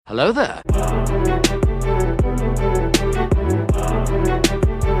Hello there.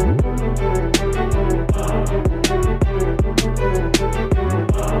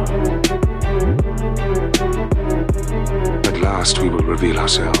 At last we will reveal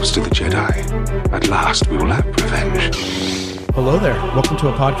ourselves to the Jedi. At last we will have revenge. Hello there. Welcome to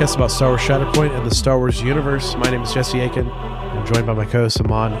a podcast about Star Wars Shatterpoint and the Star Wars universe. My name is Jesse Aiken. I'm joined by my co-host,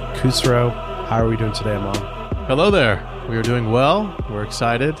 Aman Khusro. How are we doing today, Aman? Hello there. We are doing well. We're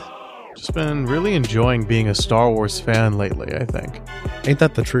excited. Just been really enjoying being a Star Wars fan lately, I think. Ain't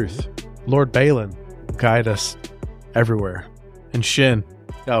that the truth? Lord Balin will guide us everywhere. And Shin.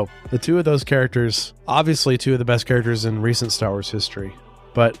 Oh, the two of those characters, obviously two of the best characters in recent Star Wars history,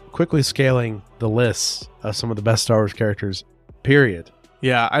 but quickly scaling the lists of some of the best Star Wars characters, period.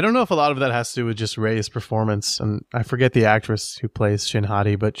 Yeah, I don't know if a lot of that has to do with just Rey's performance, and I forget the actress who plays Shin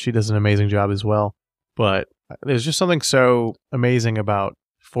Hati, but she does an amazing job as well. But there's just something so amazing about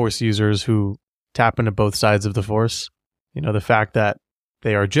Force users who tap into both sides of the Force. You know, the fact that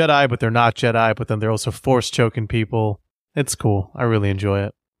they are Jedi, but they're not Jedi, but then they're also Force choking people. It's cool. I really enjoy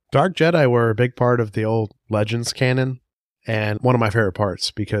it. Dark Jedi were a big part of the old Legends canon, and one of my favorite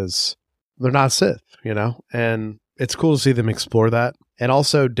parts because they're not Sith, you know? And it's cool to see them explore that. And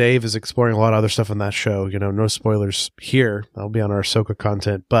also, Dave is exploring a lot of other stuff in that show. You know, no spoilers here. That'll be on our Ahsoka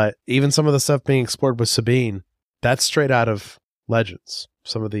content. But even some of the stuff being explored with Sabine, that's straight out of Legends.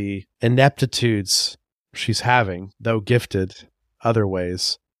 Some of the ineptitudes she's having, though gifted other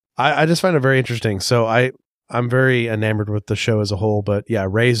ways. I just find it very interesting. So I'm very enamored with the show as a whole. But yeah,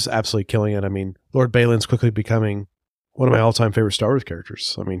 Rey's absolutely killing it. I mean, Lord Balin's quickly becoming one of my all-time favorite Star Wars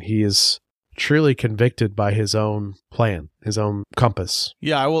characters. I mean, he is truly convicted by his own plan, his own compass.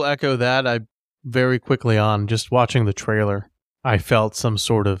 Yeah, I will echo that. I very quickly on just watching the trailer, I felt some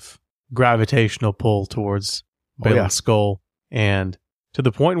sort of gravitational pull towards Balin's skull, and to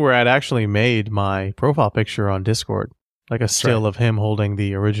the point where I'd actually made my profile picture on Discord, like a still of him holding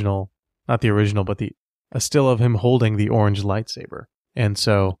the original, not the original, but a still of him holding the orange lightsaber. And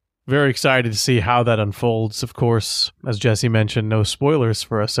so very excited to see how that unfolds. Of course, as Jesse mentioned, no spoilers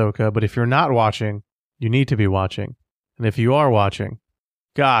for Ahsoka, but if you're not watching, you need to be watching. And if you are watching,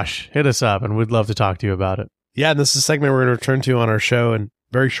 gosh, hit us up and we'd love to talk to you about it. Yeah, and this is a segment we're going to return to on our show and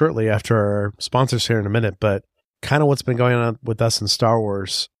very shortly after our sponsors here in a minute, but kind of what's been going on with us in Star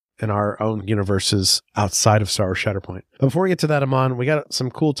Wars in our own universes outside of Star Wars Shatterpoint. But before we get to that, Aman, we got some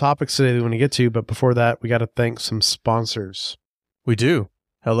cool topics today that we want to get to, but before that, we got to thank some sponsors. We do.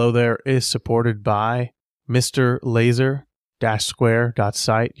 Hello There is supported by Mr.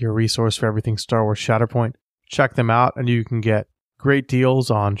 Laser-Square.site, your resource for everything Star Wars Shatterpoint. Check them out, and you can get great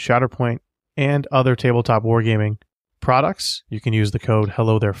deals on Shatterpoint and other tabletop wargaming products. You can use the code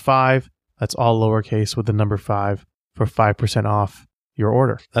HelloThere5, that's all lowercase with the number 5, for 5% off your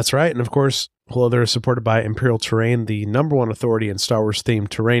order. That's right, and of course, Hello There is supported by Imperial Terrain, the number one authority in Star Wars-themed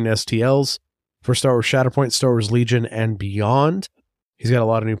terrain STLs for Star Wars Shatterpoint, Star Wars Legion, and beyond. He's got a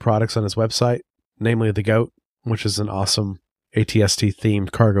lot of new products on his website, namely the Goat, which is an awesome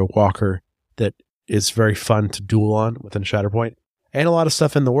ATST-themed cargo walker that is very fun to duel on within Shatterpoint, and a lot of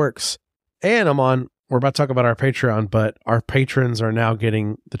stuff in the works. And we're about to talk about our Patreon, but our patrons are now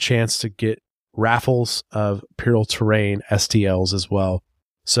getting the chance to get raffles of Imperial Terrain STLs as well.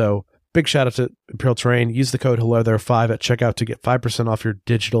 So big shout out to Imperial Terrain. Use the code HelloThere5 at checkout to get 5% off your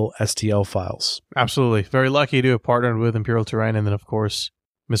digital STL files. Absolutely. Very lucky to have partnered with Imperial Terrain and then, of course,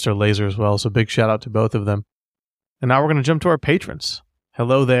 Mr. Laser as well. So big shout out to both of them. And now we're going to jump to our patrons.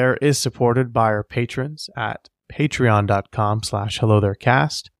 Hello There is supported by our patrons at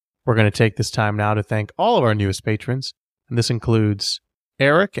patreon.com/HelloThereCast. We're going to take this time now to thank all of our newest patrons. And this includes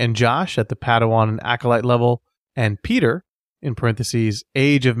Eric and Josh at the Padawan and Acolyte level, and Peter, in parentheses,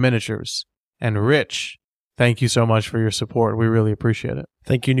 Age of Miniatures, and Rich. Thank you so much for your support. We really appreciate it.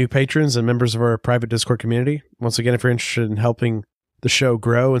 Thank you, new patrons and members of our private Discord community. Once again, if you're interested in helping the show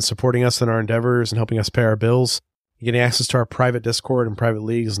grow and supporting us in our endeavors and helping us pay our bills, getting access to our private Discord and private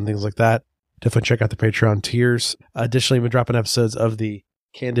leagues and things like that, definitely check out the Patreon tiers. Additionally, we're dropping episodes of the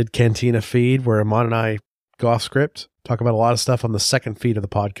Candid Cantina feed where Aman and I go off script, talk about a lot of stuff on the second feed of the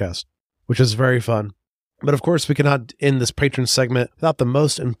podcast, which is very fun. But of course, we cannot end this patron segment without the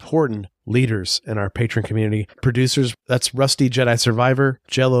most important leaders in our patron community. Producers, that's Rusty Jedi Survivor,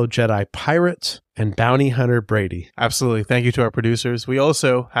 Jello Jedi Pirate, and Bounty Hunter Brady. Absolutely. Thank you to our producers. We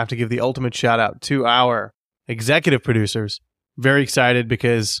also have to give the ultimate shout out to our executive producers. Very excited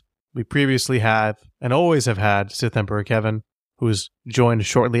because we previously have and always have had Sith Emperor Kevin, who was joined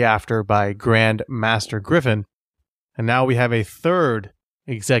shortly after by Grand Master Griffin. And now we have a third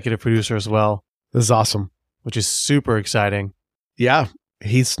executive producer as well. This is awesome. Which is super exciting. Yeah.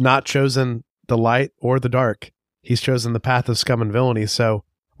 He's not chosen the light or the dark. He's chosen the path of scum and villainy. So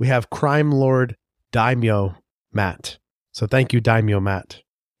we have Crime Lord Daimyo Matt. So thank you, Daimyo Matt.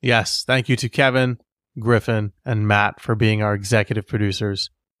 Yes, thank you to Kevin, Griffin, and Matt for being our executive producers.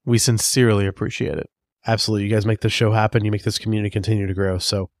 We sincerely appreciate it. Absolutely. You guys make this show happen. You make this community continue to grow.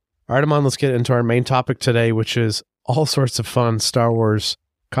 So, all right, Amon, let's get into our main topic today, which is all sorts of fun Star Wars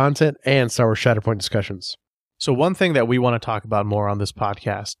content and Star Wars Shatterpoint discussions. So one thing that we want to talk about more on this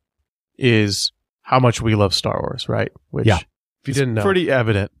podcast is how much we love Star Wars, right? Which if you didn't know, pretty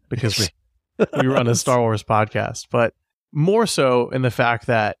evident because we run a Star Wars podcast, but more so in the fact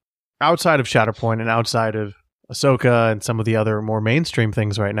that outside of Shatterpoint and outside of Ahsoka and some of the other more mainstream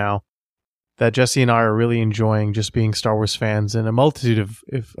things right now, that Jesse and I are really enjoying just being Star Wars fans in a multitude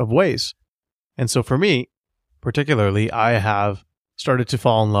of ways. And so for me, particularly, I have started to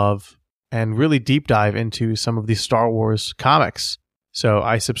fall in love and really deep dive into some of these Star Wars comics. So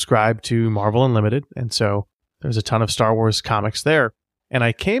I subscribe to Marvel Unlimited, and so there's a ton of Star Wars comics there. And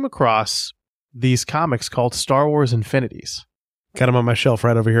I came across these comics called Star Wars Infinities. Got them on my shelf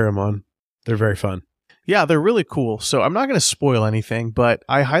right over here, Amon. They're very fun. Yeah, they're really cool. So I'm not going to spoil anything, but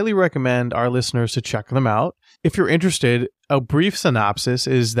I highly recommend our listeners to check them out. If you're interested, a brief synopsis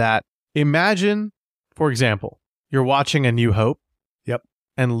is that imagine, for example, you're watching A New Hope. Yep.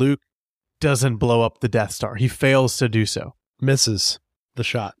 And Luke doesn't blow up the Death Star. He fails to do so. Misses the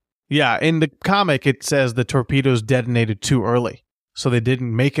shot. Yeah, in the comic, it says the torpedoes detonated too early, so they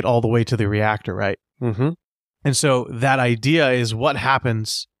didn't make it all the way to the reactor, right? Mm-hmm. And so that idea is what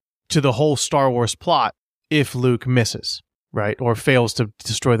happens to the whole Star Wars plot if Luke misses, right? Or fails to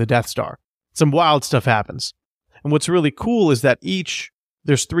destroy the Death Star. Some wild stuff happens. And what's really cool is that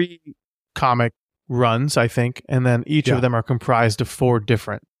there's 3 comic runs, I think, and then each of them are comprised of 4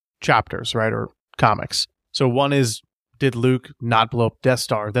 different chapters, right? Or comics. So one is, did Luke not blow up Death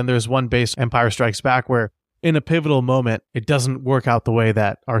Star? Then there's one based Empire Strikes Back where in a pivotal moment, it doesn't work out the way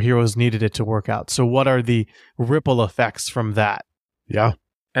that our heroes needed it to work out. So what are the ripple effects from that? Yeah.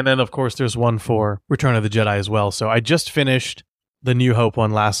 And then, of course, there's one for Return of the Jedi as well. So I just finished the New Hope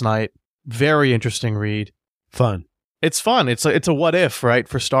one last night. Very interesting read. Fun. It's fun. It's a what if, right,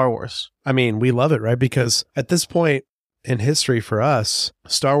 for Star Wars. I mean, we love it, right? Because at this point in history for us,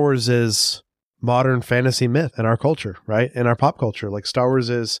 Star Wars is modern fantasy myth in our culture, right? In our pop culture. Like Star Wars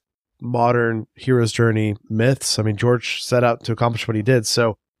is modern hero's journey myths. I mean, George set out to accomplish what he did.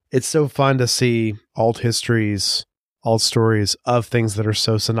 So it's so fun to see alt histories, alt stories of things that are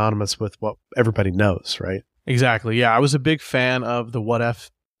so synonymous with what everybody knows, right? Exactly. Yeah. I was a big fan of the What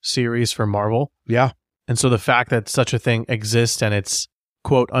If series for Marvel. Yeah. And so the fact that such a thing exists and it's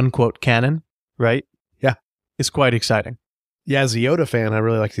quote unquote canon, right? Yeah. Is quite exciting. Yeah. As a Yoda fan, I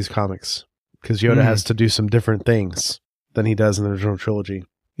really like these comics because Yoda has to do some different things than he does in the original trilogy.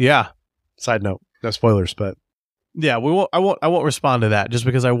 Yeah. Side note, no spoilers, but yeah, I won't respond to that just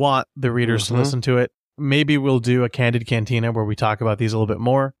because I want the readers to listen to it. Maybe we'll do a Candid Cantina where we talk about these a little bit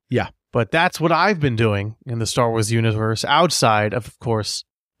more. Yeah. But that's what I've been doing in the Star Wars universe outside of course,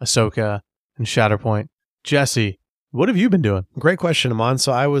 Ahsoka and Shatterpoint. Jesse, what have you been doing? Great question, Amon.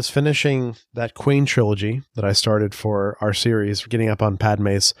 So I was finishing that Queen trilogy that I started for our series, getting up on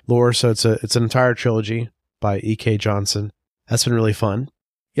Padme's lore. So it's an entire trilogy by E.K. Johnson. That's been really fun.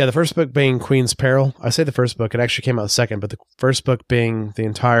 Yeah, the first book being Queen's Peril. I say the first book, it actually came out second, but the first book being the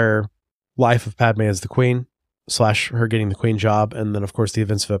entire life of Padme as the Queen, / her getting the Queen job, and then, of course, the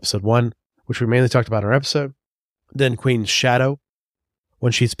events of Episode 1, which we mainly talked about in our episode. Then Queen's Shadow,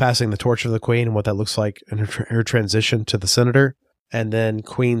 when she's passing the torch of the Queen and what that looks like in her transition to the Senator. And then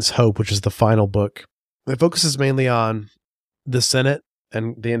Queen's Hope, which is the final book. It focuses mainly on the Senate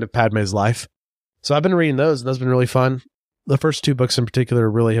and the end of Padme's life. So I've been reading those, and those have been really fun. The first 2 books in particular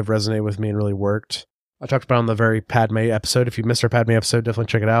really have resonated with me and really worked. I talked about it on the very Padme episode. If you missed our Padme episode,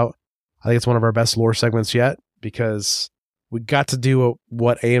 definitely check it out. I think it's one of our best lore segments yet because we got to do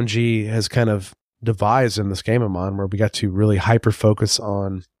what AMG has kind of devised in this game, Amon, where we got to really hyper-focus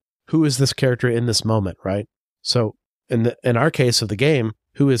on who is this character in this moment, right? So in our case of the game,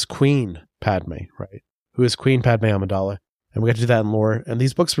 who is Queen Padme, right? Who is Queen Padme Amidala? And we got to do that in lore. And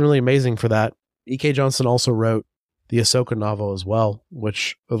these books are really amazing for that. E.K. Johnson also wrote the Ahsoka novel as well,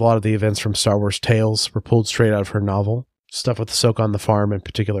 which a lot of the events from Star Wars Tales were pulled straight out of her novel. Stuff with Ahsoka on the farm in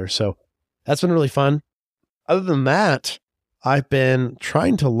particular. So that's been really fun. Other than that, I've been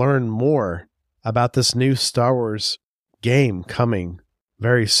trying to learn more about this new Star Wars game coming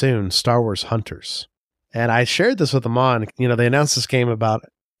very soon, Star Wars Hunters. And I shared this with Amon. You know, they announced this game about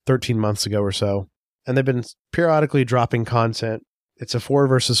 13 months ago or so, and they've been periodically dropping content. It's a 4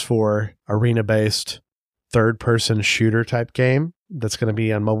 versus 4 arena-based third-person shooter type game that's going to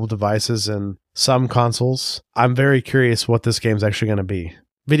be on mobile devices and some consoles. I'm very curious what this game's actually going to be.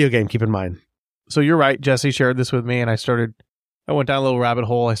 Video game, keep in mind. So you're right. Jesse shared this with me, and I went down a little rabbit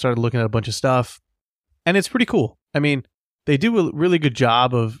hole. I started looking at a bunch of stuff, and it's pretty cool. I mean, they do a really good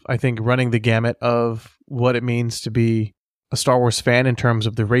job of, I think, running the gamut of what it means to be a Star Wars fan in terms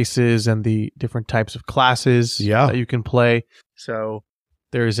of the races and the different types of classes that you can play. So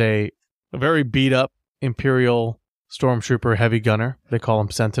there's a very beat up Imperial Stormtrooper heavy gunner. They call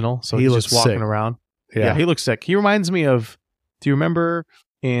him Sentinel. So he's just walking around. Yeah, he looks sick. He reminds me of, do you remember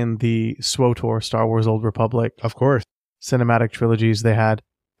in the SWTOR, Star Wars Old Republic? Of course. Cinematic trilogies, they had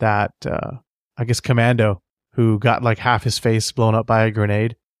that, I guess, commando who got like half his face blown up by a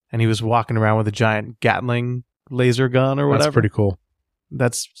grenade, and he was walking around with a giant Gatling laser gun or whatever. That's pretty cool.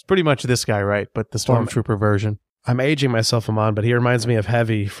 That's pretty much this guy, right? But the Stormtrooper version. I'm aging myself, Amon, but he reminds me of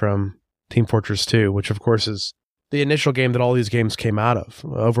Heavy from Team Fortress 2, which of course is the initial game that all these games came out of.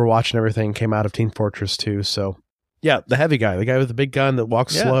 Overwatch and everything came out of Team Fortress 2. So yeah, the heavy guy, the guy with the big gun that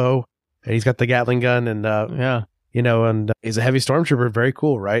walks slow, and he's got the Gatling gun, and and he's a heavy stormtrooper. Very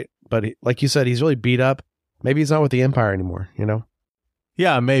cool, right? But like you said, he's really beat up. Maybe he's not with the Empire anymore, you know?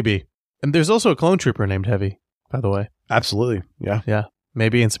 Yeah, maybe. And there's also a clone trooper named Heavy, by the way. Absolutely, yeah. Yeah,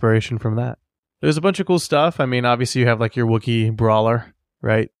 maybe inspiration from that. There's a bunch of cool stuff. I mean, obviously you have like your Wookiee brawler,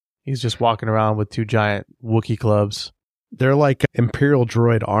 right? He's just walking around with two giant Wookiee clubs. They're like Imperial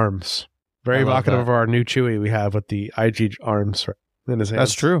droid arms. Very evocative of our new Chewie we have with the IG arms in his hands.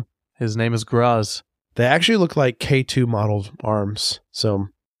 That's true. His name is Graz. They actually look like K2 modeled arms. So,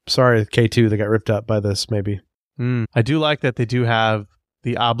 sorry, K2, they got ripped up by this, maybe. I do like that they do have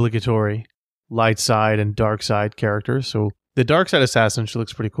the obligatory light side and dark side characters. So, the dark side assassin, she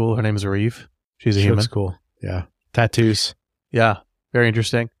looks pretty cool. Her name is Reeve. She's a human. Looks cool. Yeah. Tattoos. Yeah. Very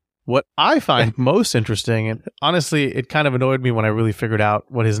interesting. What I find most interesting, and honestly, it kind of annoyed me when I really figured out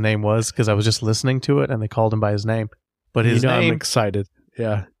what his name was, because I was just listening to it and they called him by his name. But his name... I'm excited.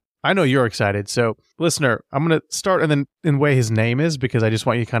 Yeah. I know you're excited. So, listener, I'm going to start and then in way his name is, because I just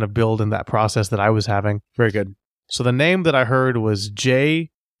want you to kind of build in that process that I was having. Very good. So, the name that I heard was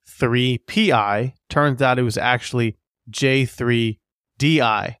J3PI. Turns out it was actually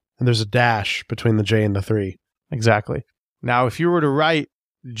J3DI. And there's a dash between the J and the 3. Exactly. Now, if you were to write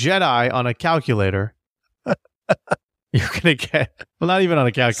Jedi on a calculator, you're going to get, well, not even on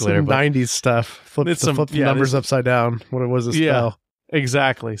a calculator, some but 90s stuff. Flip the numbers upside down. What was the spell?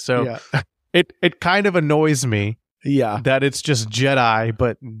 Exactly. So it kind of annoys me that it's just Jedi,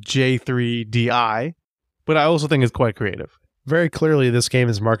 but J3DI. But I also think it's quite creative. Very clearly, this game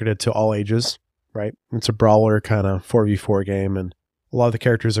is marketed to all ages, right? It's a brawler kind of 4v4 game, and a lot of the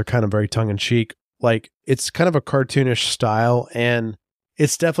characters are kind of very tongue-in-cheek. Like, it's kind of a cartoonish style, and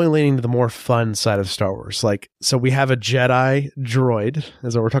it's definitely leaning to the more fun side of Star Wars. Like, so we have a Jedi droid,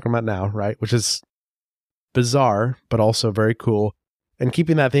 is what we're talking about now, right? Which is bizarre, but also very cool. And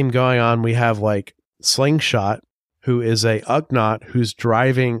keeping that theme going on, we have like Slingshot, who is a Ugnaught who's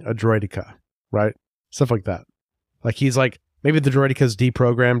driving a droideka, right? Stuff like that. Like, he's like, maybe the droideka's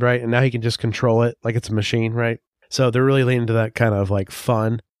deprogrammed, right? And now he can just control it like it's a machine, right? So they're really leaning to that kind of like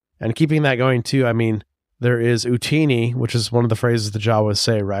fun. And keeping that going too, I mean, there is Utini, which is one of the phrases the Jawas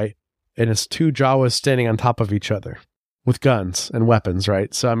say, right? And it's two Jawas standing on top of each other with guns and weapons,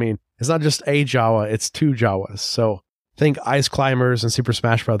 right? So, I mean, it's not just a Jawa, it's two Jawas. So think Ice Climbers and Super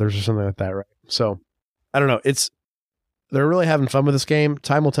Smash Brothers or something like that, right? So, I don't know. They're really having fun with this game.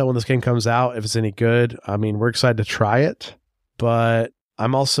 Time will tell when this game comes out, if it's any good. I mean, we're excited to try it, but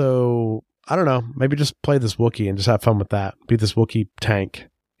I'm also, I don't know, maybe just play this Wookiee and just have fun with that. Be this Wookiee tank,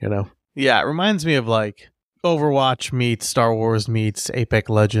 you know? Yeah, it reminds me of like Overwatch meets Star Wars meets Apex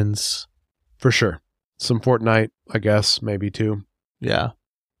Legends. For sure. Some Fortnite, I guess, maybe too. Yeah.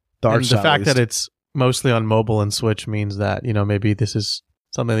 The fact that it's mostly on mobile and Switch means that, you know, maybe this is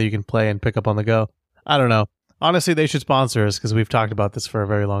something that you can play and pick up on the go. I don't know. Honestly, they should sponsor us because we've talked about this for a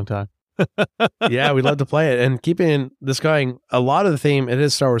very long time. Yeah, we'd love to play it. And keeping this going, a lot of the theme, it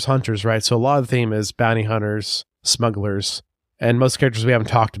is Star Wars Hunters, right? So a lot of the theme is bounty hunters, smugglers, and most characters we haven't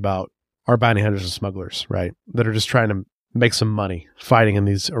talked about are bounty hunters and smugglers, right? That are just trying to make some money fighting in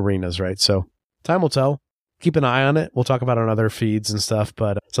these arenas, right? So time will tell. Keep an eye on it. We'll talk about it on other feeds and stuff,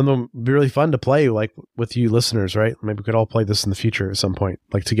 but something would be really fun to play, like with you listeners, right? Maybe we could all play this in the future at some point,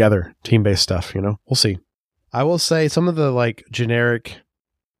 like together, team-based stuff, you know? We'll see. I will say some of the like generic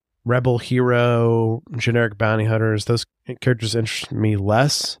rebel hero, generic bounty hunters, those characters interest me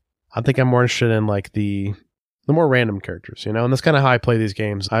less. I think I'm more interested in like the more random characters, you know? And that's kind of how I play these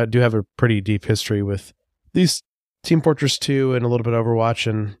games. I do have a pretty deep history with these Team Fortress 2 and a little bit Overwatch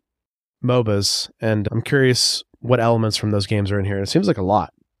and MOBAs. And I'm curious what elements from those games are in here. It seems like a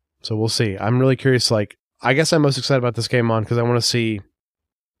lot. So we'll see. I'm really curious. Like, I guess I'm most excited about this game on because I want to see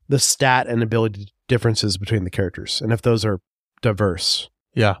the stat and ability differences between the characters and if those are diverse.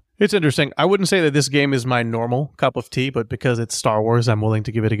 Yeah, it's interesting. I wouldn't say that this game is my normal cup of tea, but because it's Star Wars, I'm willing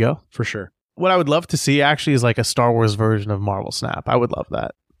to give it a go. For sure. What I would love to see actually is like a Star Wars version of Marvel Snap. I would love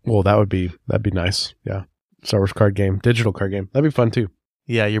that. Well, that'd be nice. Yeah. Star Wars card game, digital card game. That'd be fun too.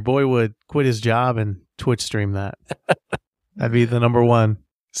 Yeah, your boy would quit his job and Twitch stream that. That'd be the number one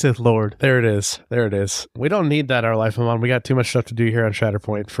Sith Lord. There it is. There it is. We don't need that in our life, Amon. We got too much stuff to do here on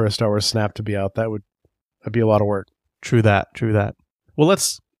Shatterpoint for a Star Wars Snap to be out. That'd be a lot of work. True that. Well,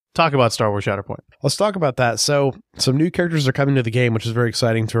 let's talk about Star Wars Shatterpoint. Let's talk about that. So, some new characters are coming to the game, which is very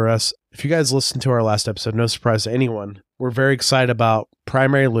exciting to us. If you guys listened to our last episode, no surprise to anyone, we're very excited about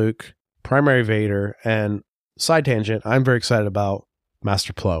Primary Luke, Primary Vader, and side tangent, I'm very excited about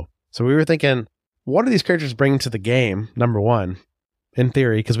Master Plo. So we were thinking, what are these characters bringing to the game, number one, in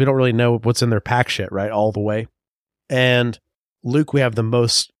theory, because we don't really know what's in their pack shit, right, all the way. And Luke, we have the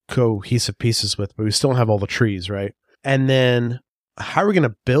most cohesive pieces with, but we still don't have all the trees, right? And then how are we going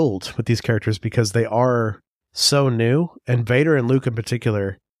to build with these characters because they are so new? And Vader and Luke in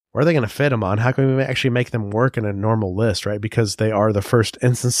particular, where are they going to fit them on? How can we actually make them work in a normal list, right? Because they are the first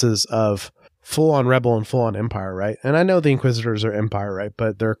instances of full-on Rebel and full-on Empire, right? And I know the Inquisitors are Empire, right?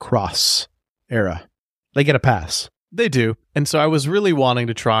 But they're cross era. They get a pass. They do. And so I was really wanting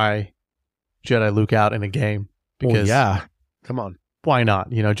to try Jedi Luke out in a game. Because yeah. Come on. Why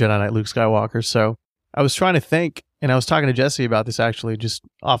not? You know, Jedi Knight Luke Skywalker. So I was trying to think, and I was talking to Jesse about this actually just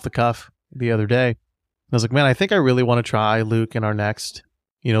off the cuff the other day. I was like, man, I think I really want to try Luke in our next,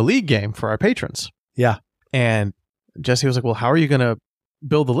 league game for our patrons. Yeah. And Jesse was like, well, how are you going to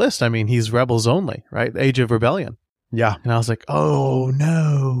build the list? I mean, he's Rebels only, right? Age of Rebellion. Yeah. And I was like, oh,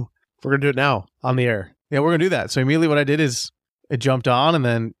 no. We're going to do it now on the air. Yeah, we're going to do that. So immediately what I did is it jumped on, and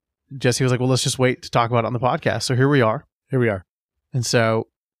then Jesse was like, well, let's just wait to talk about it on the podcast. So here we are. And so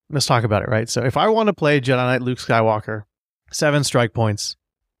let's talk about it, right? So if I want to play Jedi Knight Luke Skywalker, 7 strike points,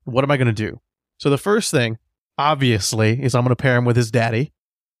 what am I going to do? So the first thing, obviously, is I'm going to pair him with his daddy,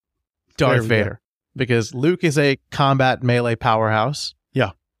 Darth Vader. Because Luke is a combat melee powerhouse.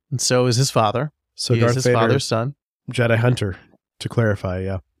 Yeah. And so is his father. So he Darth is his Vader, father's son. Jedi Hunter, to clarify,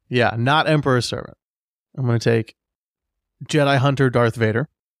 yeah. Yeah, not Emperor's servant. I'm going to take Jedi Hunter Darth Vader.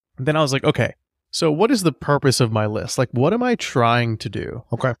 And then I was like, okay, so what is the purpose of my list? Like, what am I trying to do?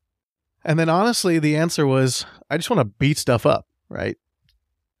 Okay. And then honestly, the answer was, I just want to beat stuff up, right?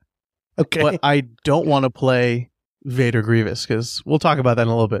 Okay. But I don't want to play Vader Grievous, because we'll talk about that in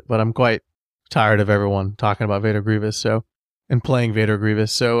a little bit, but I'm quite tired of everyone talking about Vader Grievous and playing Vader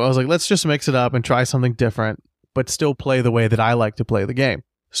Grievous. So I was like, let's just mix it up and try something different, but still play the way that I like to play the game.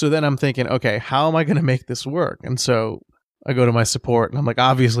 So then I'm thinking, okay, how am I going to make this work? And so I go to my support and I'm like,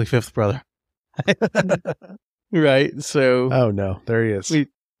 obviously Fifth Brother. Right? So oh no, there he is.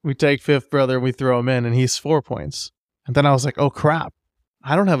 We take Fifth Brother and we throw him in and he's 4 points. And then I was like, oh crap,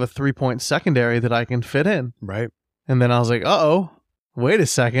 I don't have a 3-point secondary that I can fit in. Right. And then I was like, uh-oh, wait a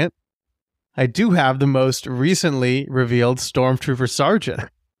second. I do have the most recently revealed Stormtrooper Sergeant.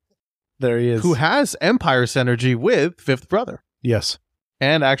 There he is. Who has Empire synergy with Fifth Brother. Yes.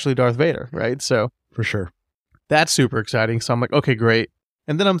 And actually Darth Vader, right? So for sure. That's super exciting. So I'm like, okay, great.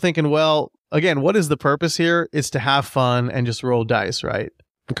 And then I'm thinking, well, again, what is the purpose here? It's to have fun and just roll dice, right?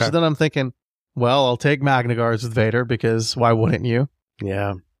 Okay. So then I'm thinking, well, I'll take Magna Guards with Vader because why wouldn't you?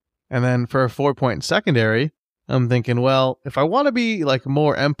 Yeah. And then for a 4-point secondary, I'm thinking, well, if I want to be like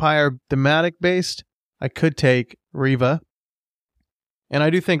more Empire thematic based, I could take Reva. And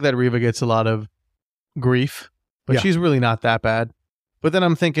I do think that Reva gets a lot of grief, but she's really not that bad. But then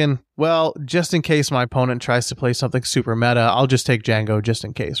I'm thinking, well, just in case my opponent tries to play something super meta, I'll just take Django just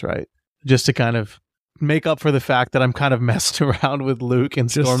in case, right? Just to kind of make up for the fact that I'm kind of messed around with Luke and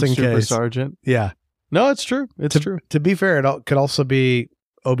Stormtrooper Sergeant. Yeah. No, it's true. It's true. To be fair, it could also be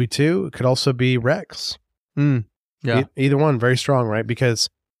Obi-2. It could also be Rex. Yeah. Either one, very strong, right? Because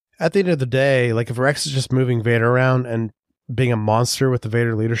at the end of the day, like if Rex is just moving Vader around and being a monster with the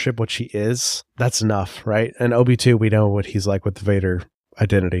Vader leadership, which he is, that's enough, right? And Obi-2, we know what he's like with the Vader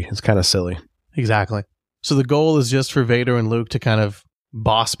identity. It's kind of silly. Exactly. So the goal is just for Vader and Luke to kind of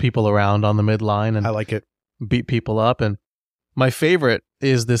boss people around on the midline and I like it. Beat people up. And my favorite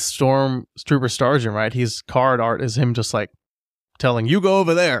is this Stormtrooper Sergeant, right? His card art is him just like telling you go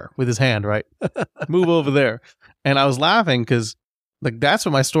over there with his hand, right? Move over there. And I was laughing because like that's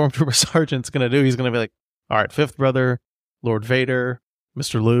what my Stormtrooper Sergeant's going to do. He's going to be like, all right, Fifth Brother, Lord Vader,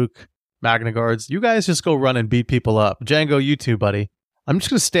 Mr. Luke, Magna Guards, you guys just go run and beat people up. Django, you too, buddy. I'm just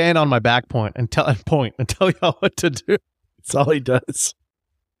going to stand on my back point and tell y'all what to do. That's all he does.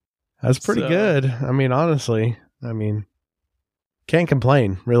 That's pretty good. I mean, honestly, can't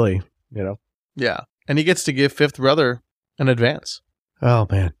complain, really, Yeah. And he gets to give Fifth Brother an advance. Oh,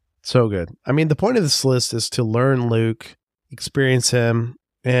 man. So good. I mean, the point of this list is to learn Luke, experience him,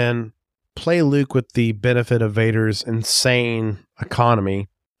 and play Luke with the benefit of Vader's insane economy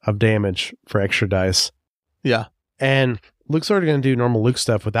of damage for extra dice. Yeah. And Luke's already going to do normal Luke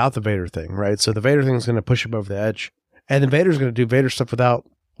stuff without the Vader thing, right? So the Vader thing is going to push him over the edge. And then Vader's going to do Vader stuff without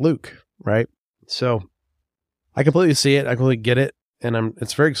Luke, right? So I completely see it. I completely get it. And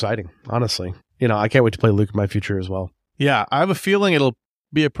it's very exciting, honestly. I can't wait to play Luke in my future as well. Yeah, I have a feeling it'll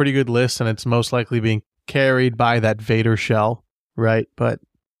be a pretty good list, and it's most likely being carried by that Vader shell, right? But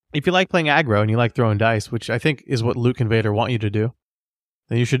if you like playing aggro and you like throwing dice, which I think is what Luke and Vader want you to do,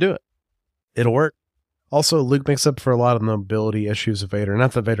 then you should do it. It'll work. Also, Luke makes up for a lot of the mobility issues of Vader.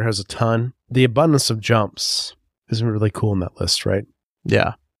 Not that Vader has a ton. The abundance of jumps is really cool in that list, right?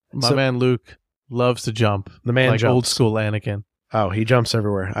 Yeah. My man Luke loves to jump. The man jumps. Old school Anakin. Oh, he jumps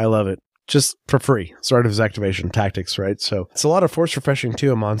everywhere. I love it. Just for free. Start of his activation tactics, right? So it's a lot of force refreshing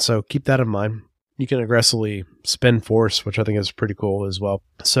too, Amon. So keep that in mind. You can aggressively spend force, which I think is pretty cool as well.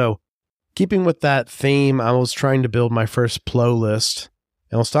 So keeping with that theme, I was trying to build my first Plo list,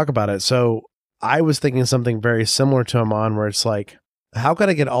 and let's talk about it. So I was thinking something very similar to Amon, where it's like, how can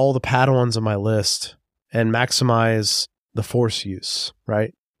I get all the Padawans on my list and maximize the force use,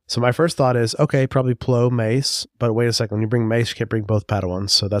 right? So my first thought is, okay, probably Plo, Mace, but wait a second, when you bring Mace, you can't bring both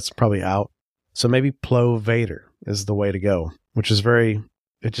Padawans, so that's probably out. So maybe Plo Vader is the way to go, which is it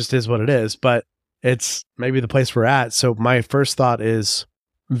just is what it is, but it's maybe the place we're at. So my first thought is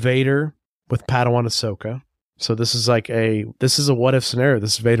Vader with Padawan Ahsoka. So this is a what if scenario.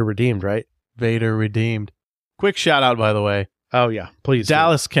 This is Vader redeemed, right? Vader redeemed. Quick shout out, by the way. Oh yeah, please.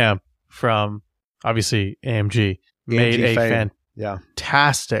 Dallas Kemp from obviously AMG made a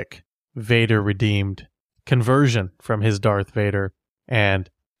fantastic Vader redeemed conversion from his Darth Vader, and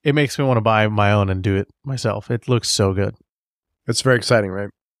it makes me want to buy my own and do it myself. It looks so good. It's very exciting, right?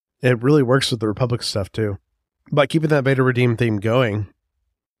 It really works with the Republic stuff too. But keeping that Vader redeemed theme going,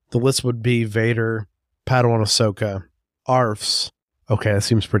 the list would be Vader, Padawan Ahsoka, ARFs. Okay, that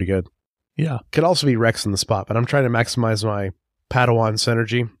seems pretty good. Yeah. Could also be Rex in the spot, but I'm trying to maximize my Padawan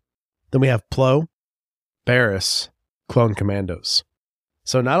synergy. Then we have Plo, Barriss, Clone Commandos.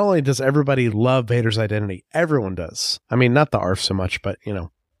 So not only does everybody love Vader's identity, everyone does. I mean, not the ARF so much, but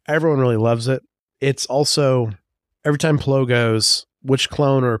everyone really loves it. It's also, every time Plo goes, which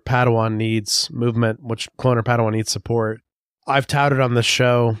clone or Padawan needs movement, which clone or Padawan needs support. I've touted on this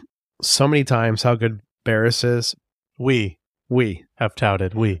show so many times how good Barriss is. We have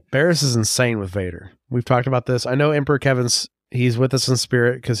touted. Barriss is insane with Vader. We've talked about this. I know Emperor Kevin's, he's with us in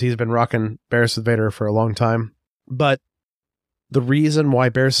spirit because he's been rocking Barriss with Vader for a long time. But the reason why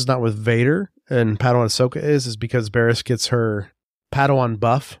Barriss is not with Vader and Padawan Ahsoka is because Barriss gets her Padawan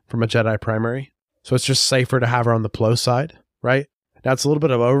buff from a Jedi primary. So it's just safer to have her on the Plo side, right? Now it's a little bit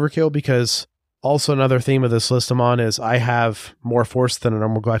of overkill because also another theme of this list I'm on is I have more force than a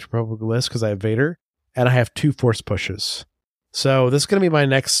normal Galactic Republic list because I have Vader and I have 2 force pushes. So this is going to be my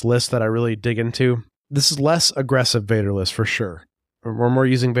next list that I really dig into. This is less aggressive Vader list for sure. We're more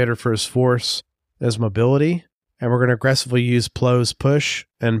using Vader for his force, his mobility, and we're going to aggressively use Plo's push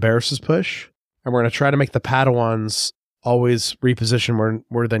and Barriss's push. And we're going to try to make the Padawans always reposition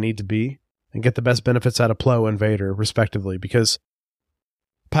where they need to be and get the best benefits out of Plo and Vader, respectively. Because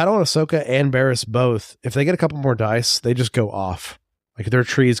Padawan Ahsoka and Barriss both, if they get a couple more dice, they just go off. Like their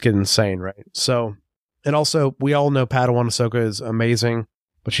trees get insane, right? So, and also, we all know Padawan Ahsoka is amazing,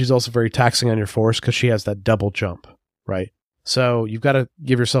 but she's also very taxing on your force because she has that double jump, right? So you've got to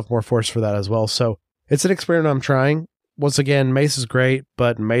give yourself more force for that as well. So it's an experiment I'm trying. Once again, Mace is great,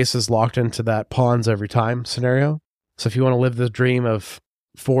 but Mace is locked into that pawns every time scenario. So if you want to live the dream of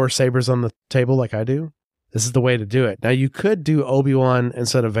 4 sabers on the table like I do, this is the way to do it. Now, you could do Obi-Wan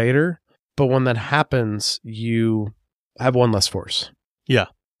instead of Vader, but when that happens, you have 1 less force. Yeah.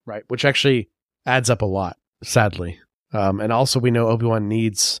 Right, which actually adds up a lot, sadly. And also, we know Obi-Wan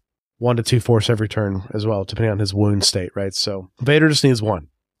needs 1 to 2 force every turn as well, depending on his wound state, right? So Vader just needs 1,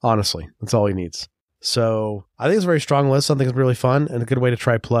 honestly. That's all he needs. So I think it's a very strong list. I think it's really fun and a good way to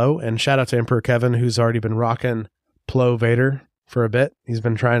try Plo. And shout out to Emperor Kevin, who's already been rocking Plo Vader for a bit. He's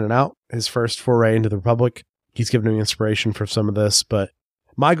been trying it out. His first foray into the Republic. He's given me inspiration for some of this. But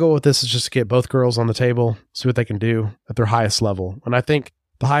my goal with this is just to get both girls on the table, see what they can do at their highest level. And I think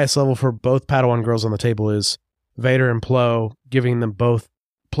the highest level for both Padawan girls on the table is Vader and Plo, giving them both,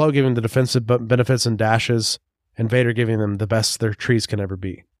 Plo giving the defensive benefits and dashes, and Vader giving them the best their trees can ever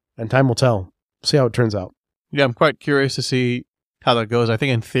be. And time will tell. See how it turns out. Yeah, I'm quite curious to see how that goes. I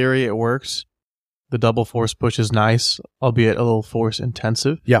think in theory it works. The double force push is nice, albeit a little force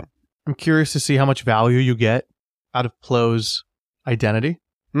intensive. Yeah. I'm curious to see how much value you get out of Plo's identity.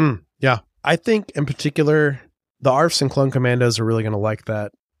 Yeah. I think in particular, the ARFs and Clone Commandos are really going to like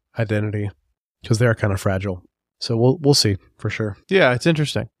that identity because they are kind of fragile. So we'll see for sure. Yeah, it's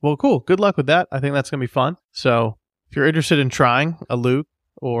interesting. Well, cool. Good luck with that. I think that's going to be fun. So if you're interested in trying a Luke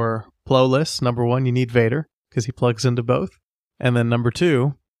or Plo list, number one, you need Vader because he plugs into both. And then number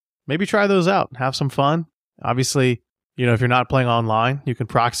two, maybe try those out. Have some fun. Obviously, if you're not playing online, you can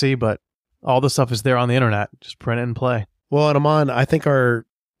proxy, but all the stuff is there on the internet. Just print it and play. Well, and Amon, I think our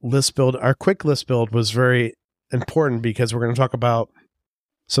quick list build was very important because we're going to talk about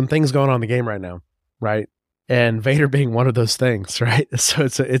some things going on in the game right now, right? And Vader being one of those things, right? So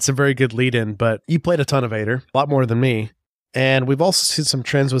it's a very good lead in, but you played a ton of Vader, a lot more than me. And we've also seen some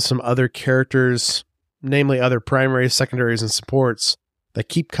trends with some other characters, namely other primaries, secondaries, and supports that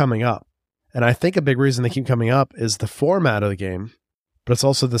keep coming up. And I think a big reason they keep coming up is the format of the game, but it's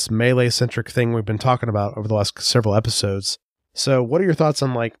also this melee-centric thing we've been talking about over the last several episodes. So what are your thoughts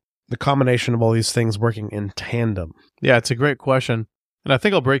on the combination of all these things working in tandem? Yeah, it's a great question. And I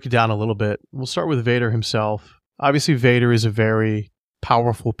think I'll break it down a little bit. We'll start with Vader himself. Obviously, Vader is a very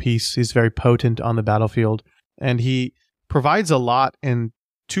powerful piece. He's very potent on the battlefield. And he provides a lot in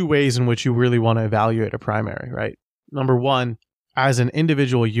two ways in which you really want to evaluate a primary, right? Number one, as an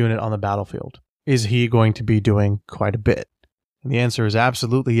individual unit on the battlefield, is he going to be doing quite a bit? And the answer is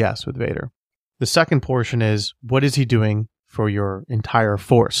absolutely yes with Vader. The second portion is, what is he doing for your entire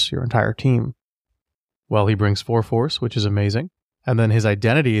force, your entire team? Well, he brings 4 force, which is amazing. And then his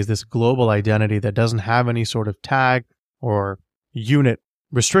identity is this global identity that doesn't have any sort of tag or unit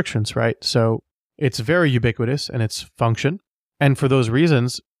restrictions, right? So it's very ubiquitous in its function. And for those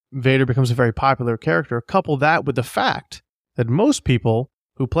reasons, Vader becomes a very popular character. Couple that with the fact that most people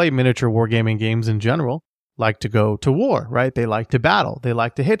who play miniature wargaming games in general like to go to war, right? They like to battle, they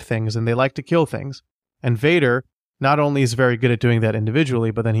like to hit things, and they like to kill things. And Vader not only is very good at doing that individually,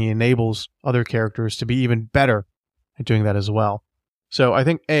 but then he enables other characters to be even better at doing that as well. So I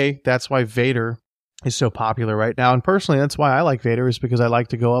think, that's why Vader is so popular right now. And personally, that's why I like Vader, is because I like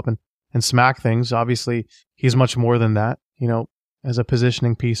to go up and smack things. Obviously, he's much more than that. As a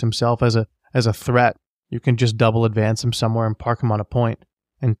positioning piece himself, as a threat, you can just double advance him somewhere and park him on a point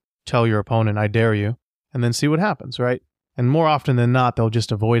and tell your opponent, I dare you, and then see what happens, right? And more often than not, they'll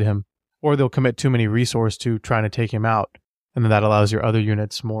just avoid him, or they'll commit too many resources to trying to take him out. And then that allows your other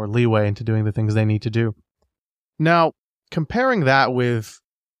units more leeway into doing the things they need to do. Now, comparing that with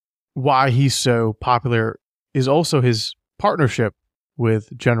why he's so popular is also his partnership with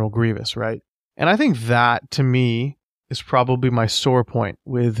General Grievous, right? And I think that, to me, is probably my sore point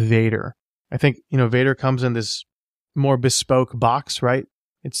with Vader. I think, Vader comes in this more bespoke box, right?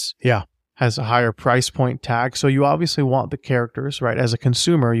 Has a higher price point tag. So you obviously want the characters, right? As a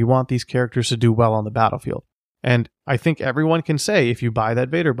consumer, you want these characters to do well on the battlefield. And I think everyone can say, if you buy that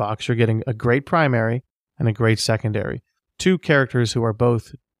Vader box, you're getting a great primary and a great secondary. 2 characters who are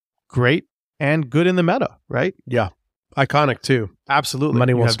both great and good in the meta, right? Yeah. Iconic too. Absolutely.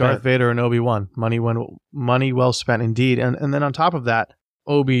 Money well spent. spent. Darth Vader and Obi-Wan. Money well spent indeed. And then on top of that,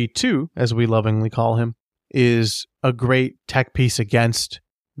 Obi-2, as we lovingly call him, is a great tech piece against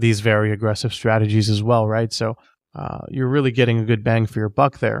these very aggressive strategies as well, right? So you're really getting a good bang for your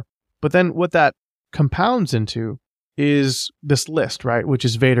buck there. But then what that compounds into is this list, right? Which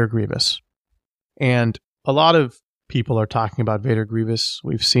is Vader Grievous. And a lot of people are talking about Vader Grievous.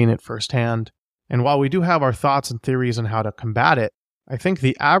 We've seen it firsthand. And while we do have our thoughts and theories on how to combat it, I think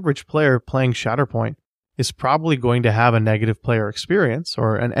the average player playing Shatterpoint is probably going to have a negative player experience,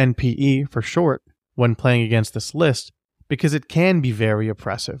 or an NPE for short, when playing against this list, because it can be very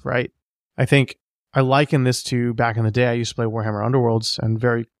oppressive, right? I think I liken this to back in the day, I used to play Warhammer Underworlds, and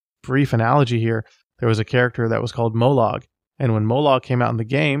very brief analogy here, there was a character that was called Molag. And when Molag came out in the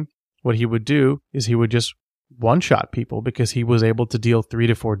game, what he would do is he would just one-shot people because he was able to deal 3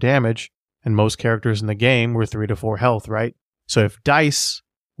 to 4 damage, and most characters in the game were 3 to 4 health, right? So if dice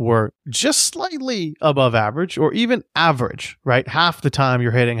were just slightly above average, or even average, right? Half the time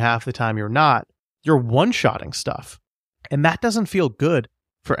you're hitting, half the time you're not, you're one-shotting stuff. And that doesn't feel good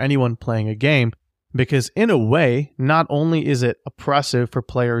for anyone playing a game, because in a way, not only is it oppressive for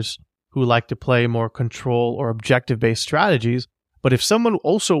players who like to play more control or objective-based strategies, but if someone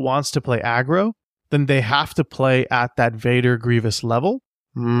also wants to play aggro, then they have to play at that Vader Grievous level,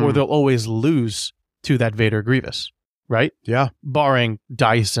 or they'll always lose to that Vader Grievous, right? Yeah. Barring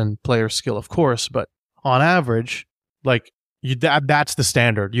dice and player skill, of course, but on average, like that's the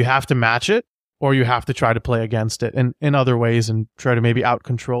standard. You have to match it, or you have to try to play against it in other ways and try to maybe out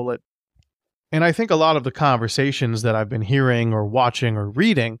control it. And I think a lot of the conversations that I've been hearing or watching or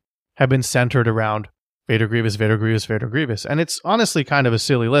reading have been centered around Vader Grievous, Vader Grievous, Vader Grievous. And it's honestly kind of a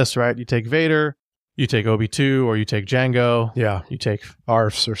silly list, right? You take Vader, you take Obi-2, or you take Jango. Yeah. You take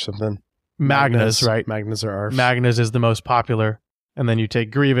Arfs or something. Magnus, right? Magnus or Arfs. Magnus is the most popular. And then you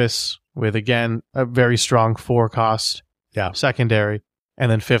take Grievous with, again, a very strong 4-cost secondary. And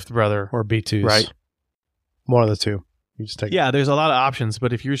then fifth brother. Or B2s. Right. One of the two. You just take there's a lot of options.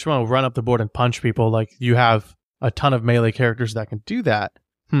 But if you just want to run up the board and punch people, like you have a ton of melee characters that can do that.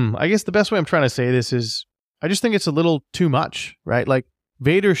 I guess the best way I'm trying to say this is I just think it's a little too much, right? Like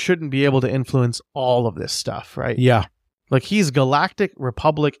Vader shouldn't be able to influence all of this stuff, right? Yeah. Like he's Galactic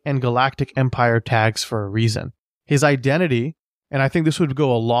Republic and Galactic Empire tags for a reason. His identity, and I think this would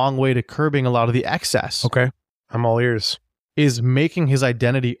go a long way to curbing a lot of the excess. Okay. I'm all ears. Is making his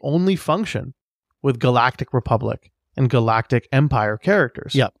identity only function with Galactic Republic and Galactic Empire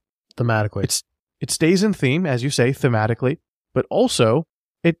characters. Yep. Thematically. It stays in theme, as you say, thematically, but also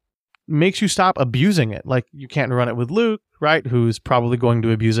it makes you stop abusing it. Like you can't run it with Luke, right? Who's probably going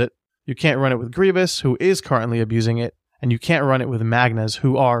to abuse it. You can't run it with Grievous, who is currently abusing it. And you can't run it with Magnus,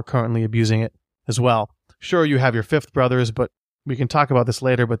 who are currently abusing it as well. Sure, you have your fifth brothers, but we can talk about this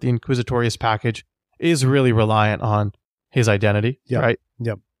later, but the Inquisitorius package is really reliant on his identity, right?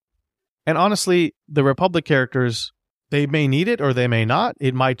 Yep. And honestly, the Republic characters, they may need it or they may not.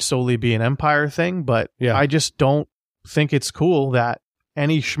 It might solely be an Empire thing, but I just don't think it's cool that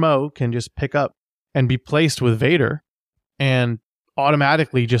any schmo can just pick up and be placed with Vader and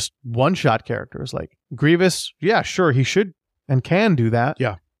automatically just one-shot characters. Like Grievous, yeah, sure, he should and can do that.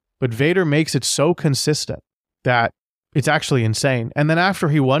 Yeah. But Vader makes it so consistent that it's actually insane. And then after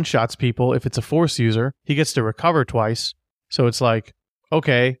he one-shots people, if it's a Force user, he gets to recover twice. So it's like,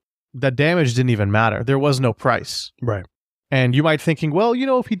 okay, that damage didn't even matter. There was no price. Right. And you might thinking, well,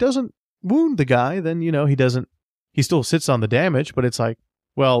 if he doesn't wound the guy, then, he still sits on the damage. But it's like,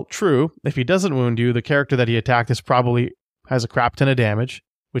 well, true. If he doesn't wound you, the character that he attacked is probably has a crap ton of damage,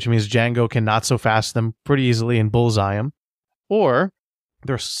 which means Jango can not so fast them pretty easily and bullseye him. Or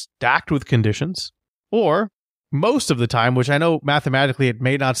they're stacked with conditions. Or most of the time, which I know mathematically it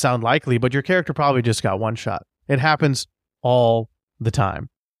may not sound likely, but your character probably just got one shot. It happens all the time.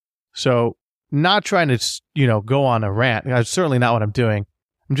 So not trying to, go on a rant. That's certainly not what I'm doing.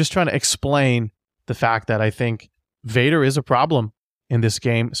 I'm just trying to explain the fact that I think Vader is a problem in this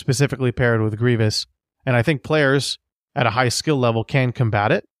game, specifically paired with Grievous. And I think players at a high skill level can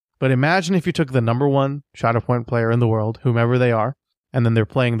combat it. But imagine if you took the number one Shatterpoint player in the world, whomever they are, and then they're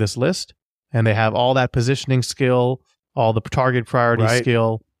playing this list, and they have all that positioning skill, all the target priority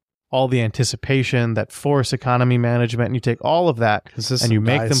skill, all the anticipation, that force economy management, and you take all of that and you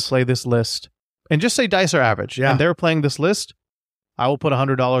make them play this list. And just say dice are average, and they're playing this list, I will put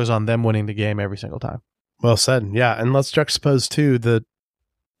 $100 on them winning the game every single time. Well said. Yeah, and let's juxtapose, too, the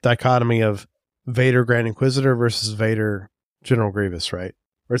dichotomy of Vader Grand Inquisitor versus Vader General Grievous, right?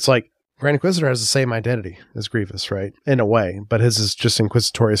 Where it's like, Grand Inquisitor has the same identity as Grievous, right? In a way, but his is just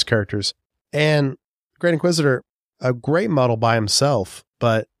Inquisitorious characters. And Grand Inquisitor, a great model by himself,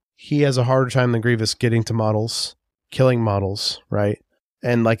 but he has a harder time than Grievous getting to models, killing models, right?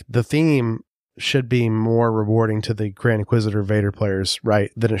 And like the theme should be more rewarding to the Grand Inquisitor Vader players,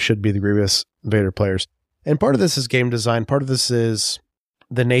 right, than it should be the Grievous Vader players. And part of this is game design. Part of this is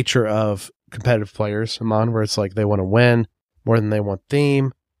the nature of competitive players, Amon, where it's like they want to win more than they want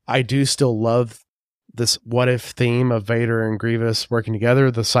theme. I do still love this what if theme of Vader and Grievous working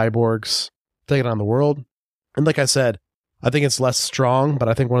together, the cyborgs taking on the world. And like I said, I think it's less strong, but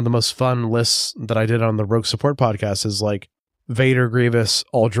I think one of the most fun lists that I did on the Rogue Support podcast is like Vader, Grievous,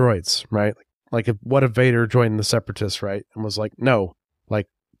 all droids, right? Like what if Vader joined the Separatists, right? And was like, no, like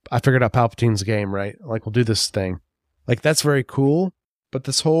I figured out Palpatine's game, right? Like we'll do this thing. Like that's very cool. But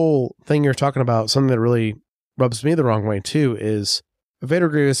this whole thing you're talking about, something that really rubs me the wrong way too, is Vader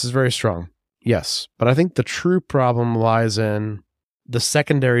Grievous is very strong. Yes. But I think the true problem lies in the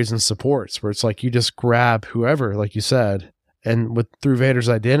secondaries and supports, where it's like you just grab whoever, like you said, and through Vader's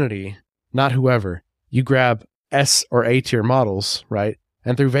identity, not whoever, you grab S or A tier models, right?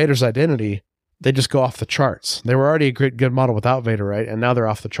 And through Vader's identity, they just go off the charts. They were already a good model without Vader, right? And now they're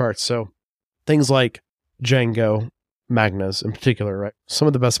off the charts. So things like Jango, Magnus in particular, right? Some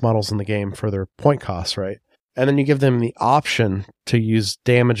of the best models in the game for their point costs, right? And then you give them the option to use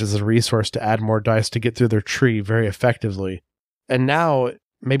damage as a resource to add more dice to get through their tree very effectively. And now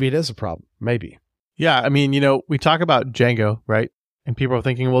maybe it is a problem. Maybe. Yeah. I mean, we talk about Jango, right? And people are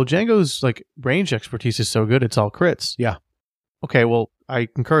thinking, well, Django's like range expertise is so good, it's all crits. Yeah. Okay, well, I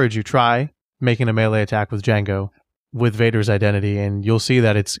encourage you, try making a melee attack with Django with Vader's identity, and you'll see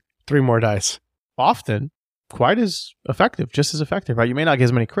that it's 3 more dice. often quite as effective, just as effective, right? You may not get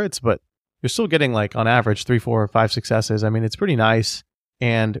as many crits, but you're still getting like on average 3, 4, 5 successes. I mean, it's pretty nice.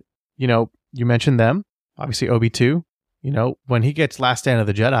 And, you know, you mentioned them, obviously Obi-2, you know, when he gets Last Stand of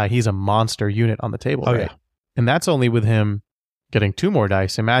the Jedi, he's a monster unit on the table, Oh, right? yeah. And that's only with him getting 2 more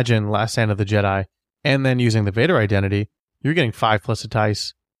dice. Imagine Last Stand of the Jedi and then using the Vader identity, you're getting 5+ a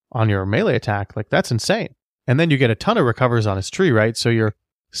dice on your melee attack. Like, that's insane. And then you get a ton of recovers on his tree, right? So you're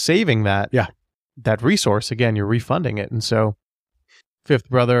saving that, that resource. Again, you're refunding it. And so fifth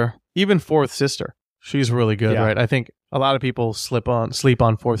brother, even fourth sister, she's really good, right? I think a lot of people sleep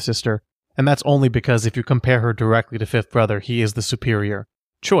on fourth sister. And that's only because if you compare her directly to fifth brother, he is the superior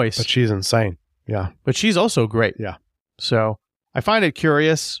choice. But she's insane. Yeah. But she's also great. Yeah. So I find it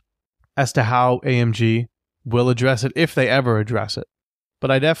curious as to how AMG will address it, if they ever address it.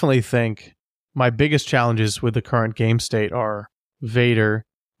 But I definitely think my biggest challenges with the current game state are Vader.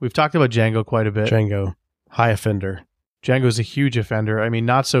 We've talked about Django quite a bit. Django, high offender. Django's a huge offender. I mean,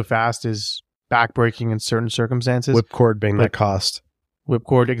 not so fast as backbreaking in certain circumstances. Whipcord being that cost.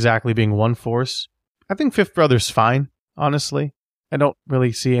 Whipcord exactly being one force. I think Fifth Brother's fine, honestly. I don't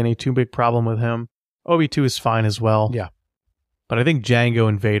really see any too big problem with him. Obi-2 is fine as well. Yeah. But I think Django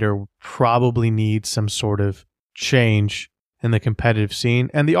and Vader probably need some sort of change in the competitive scene.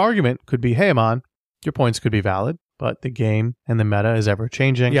 And the argument could be, hey, Amon, your points could be valid, but the game and the meta is ever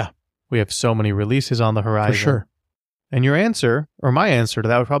changing. Yeah. We have so many releases on the horizon. For sure. And your answer, or my answer to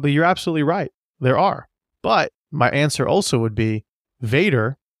that would probably, you're absolutely right. There are. But my answer also would be,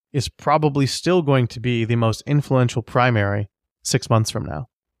 Vader is probably still going to be the most influential primary 6 months from now.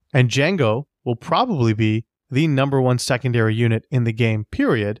 And Django will probably be the number one secondary unit in the game,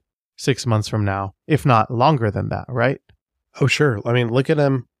 period, 6 months from now, if not longer than that, right? Oh, sure. I mean, look at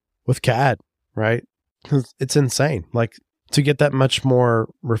him with CAD, right? It's insane. Like, to get that much more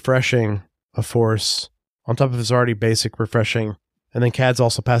refreshing a force on top of his already basic refreshing, and then CAD's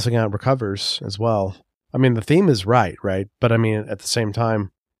also passing out recovers as well. I mean, the theme is right? But I mean, at the same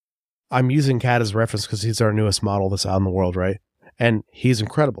time, I'm using CAD as a reference because he's our newest model that's out in the world, right? And he's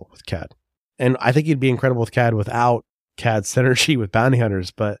incredible with CAD. And I think he'd be incredible with CAD without CAD's synergy with bounty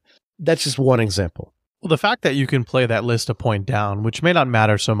hunters, but that's just one example. Well, the fact that you can play that list a point down, which may not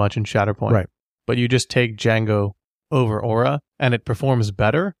matter so much in Shatterpoint, right? But you just take Django over Aura and it performs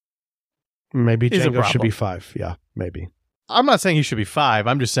better. Maybe Django should be 5. Yeah, maybe. I'm not saying he should be 5.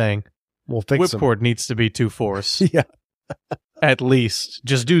 I'm just saying we'll fix Whipcord needs to be 2 force. Yeah. At least.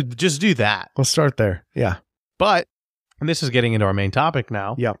 Just do that. We'll start there. Yeah. But, and this is getting into our main topic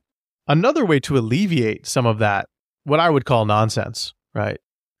now. Yeah. Another way to alleviate some of that, what I would call nonsense, right,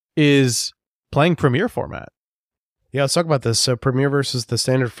 is playing Premiere format. Yeah, let's talk about this. So Premiere versus the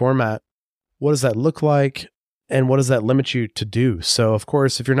standard format. What does that look like? And what does that limit you to do? So, of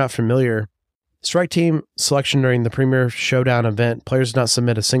course, if you're not familiar, strike team selection during the Premiere Showdown event, players do not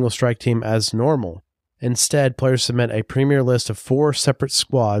submit a single strike team as normal. Instead, players submit a Premiere list of 4 separate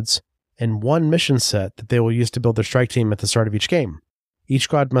squads and 1 mission set that they will use to build their strike team at the start of each game. Each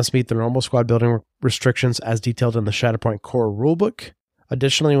squad must meet the normal squad building restrictions as detailed in the Shatterpoint core rulebook.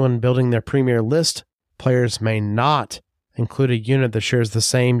 Additionally, when building their Premiere list, players may not include a unit that shares the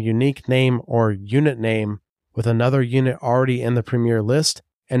same unique name or unit name with another unit already in the Premiere list,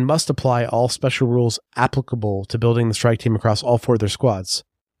 and must apply all special rules applicable to building the strike team across all 4 of their squads.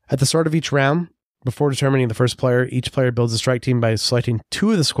 At the start of each round, before determining the first player, each player builds a strike team by selecting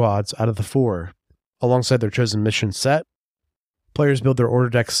 2 of the squads out of the 4, alongside their chosen mission set. Players build their order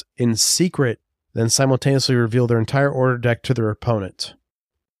decks in secret, then simultaneously reveal their entire order deck to their opponent.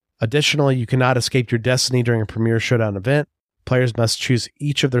 Additionally, you cannot escape your destiny during a Premiere Showdown event. Players must choose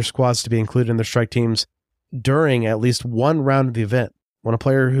each of their squads to be included in their strike teams during at least 1 round of the event. When a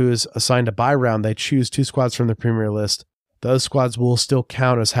player who is assigned a bye round, they choose 2 squads from the Premiere list. Those squads will still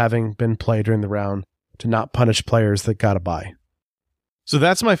count as having been played during the round to not punish players that got a bye. So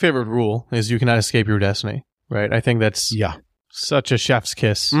that's my favorite rule, is you cannot escape your destiny, right? I think that's such a chef's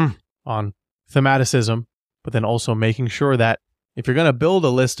kiss on thematicism, but then also making sure that if you're going to build a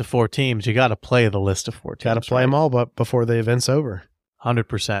list of 4 teams, you got to play the list of 4 teams. Got to play them all, but before the event's over.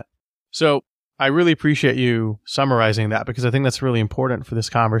 100%. So I really appreciate you summarizing that, because I think that's really important for this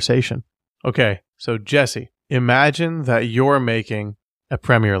conversation. Okay, so Jesse, imagine that you're making a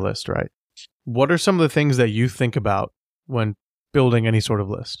Premiere list, right? What are some of the things that you think about when building any sort of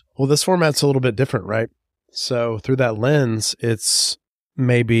list? Well, this format's a little bit different, right? So through that lens, it's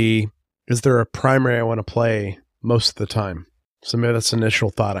maybe, is there a primary I want to play most of the time? So maybe that's an initial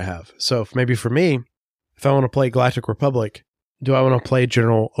thought I have. So maybe for me, if I want to play Galactic Republic, do I want to play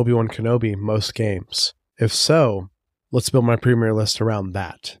General Obi-Wan Kenobi most games? If so, let's build my premier list around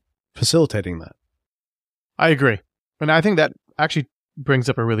that, facilitating that. I agree. And I think that actually brings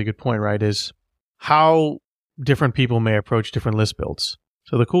up a really good point, right? Is how different people may approach different list builds.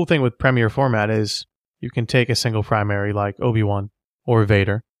 So the cool thing with Premier format is you can take a single primary like Obi-Wan or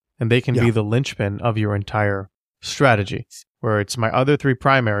Vader, and they can be the linchpin of your entire strategy, where it's my other three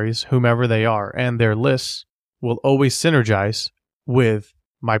primaries, whomever they are, and their lists will always synergize with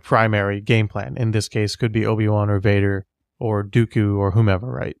my primary game plan. In this case, could be Obi-Wan or Vader or Dooku or whomever,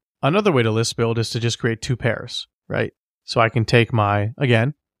 right? Another way to list build is to just create two pairs, right? So I can take my,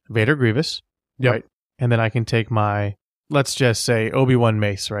 again, Vader Grievous, right? And then I can take my, let's just say Obi-Wan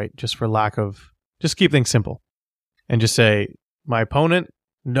Mace, right? Just for lack of, just keep things simple. And just say, my opponent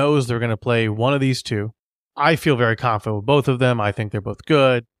knows they're going to play one of these two. I feel very confident with both of them. I think they're both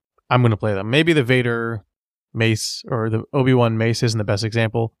good. I'm going to play them. Maybe the Vader Mace or the Obi-Wan Mace isn't the best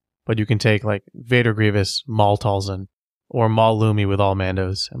example, but you can take like Vader Grievous, Maul Talzin, or Maul Lumi with all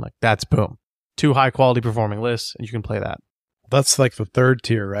Mandos, and like that's boom. Two high quality performing lists, and you can play that. That's like the third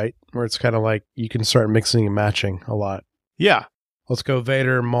tier, right? Where it's kind of like you can start mixing and matching a lot. Yeah. Let's go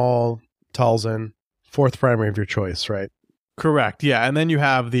Vader, Maul, Talzin, fourth primary of your choice, right? Correct. Yeah. And then you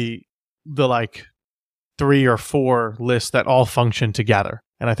have the like 3 or 4 lists that all function together.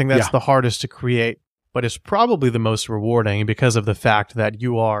 And I think that's the hardest to create, but it's probably the most rewarding because of the fact that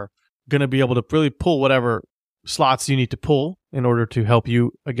you are going to be able to really pull whatever slots you need to pull in order to help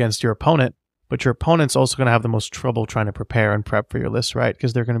you against your opponent. But your opponent's also going to have the most trouble trying to prepare and prep for your list, right?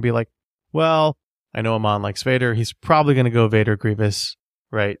 Because they're going to be like, well, I know Amon likes Vader. He's probably going to go Vader Grievous,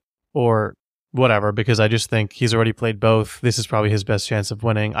 right? Or whatever, because I just think he's already played both. This is probably his best chance of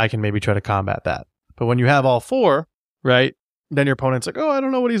winning. I can maybe try to combat that. But when you have all 4, right, then your opponent's like, oh, I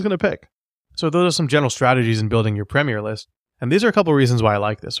don't know what he's going to pick. So those are some general strategies in building your premier list. And these are a couple of reasons why I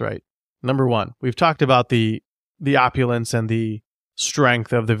like this, right? Number one, we've talked about the opulence and the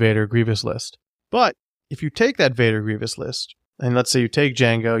strength of the Vader Grievous list. But if you take that Vader Grievous list, and let's say you take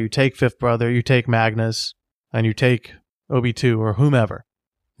Jango, you take Fifth Brother, you take Magnus, and you take Obi-2 or whomever.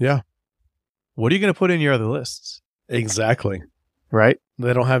 Yeah. What are you going to put in your other lists? Exactly. Right?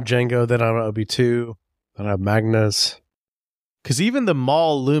 They don't have Jango, they don't have Obi-2, they don't have Magnus. Because even the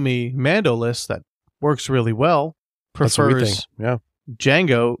Maul Lumi Mando list that works really well prefers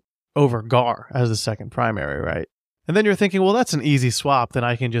Jango over Gar as the second primary, right? And then you're thinking, well, that's an easy swap. Then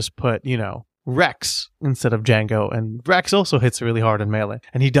I can just put, Rex instead of Jango. And Rex also hits really hard in melee.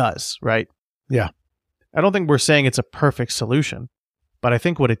 And he does, right? Yeah. I don't think we're saying it's a perfect solution. But I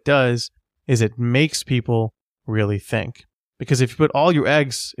think what it does is it makes people really think. Because if you put all your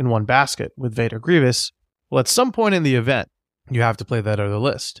eggs in one basket with Vader Grievous, well, at some point in the event, you have to play that other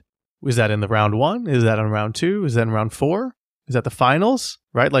list. Is that in the round 1? Is that in round 2? Is that in round 4? Is that the finals?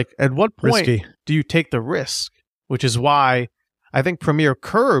 Right? Like, at what point do you take the risk? Which is why I think Premier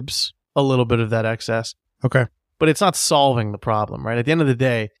curbs a little bit of that excess. Okay. But it's not solving the problem, right? At the end of the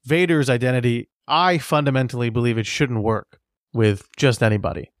day, Vader's identity, I fundamentally believe it shouldn't work with just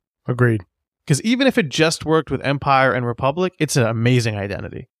anybody. Agreed. Because even if it just worked with Empire and Republic, it's an amazing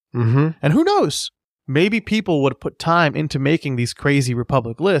identity. Mm-hmm. And who knows? Maybe people would put time into making these crazy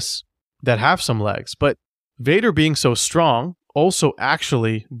Republic lists that have some legs. But Vader being so strong also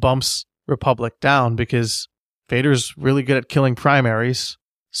actually bumps Republic down because Vader's really good at killing primaries.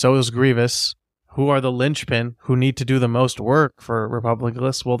 So is Grievous, who are the linchpin, who need to do the most work for Republic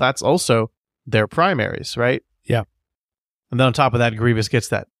lists. Well, that's also their primaries, right? Yeah. And then on top of that, Grievous gets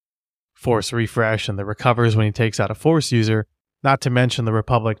that Force refresh and the recovers when he takes out a Force user. Not to mention the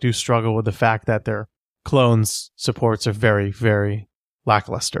Republic do struggle with the fact that their clones supports are very, very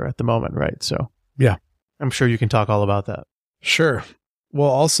lackluster at the moment, right? So yeah, I'm sure you can talk all about that. Sure. Well,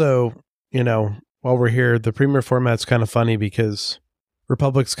 also, while we're here, the Premier format's kind of funny because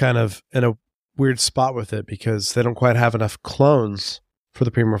Republic's kind of in a weird spot with it because they don't quite have enough clones for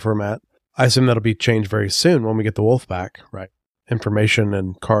the Premier format. I assume that'll be changed very soon when we get the Wolf back, right? Information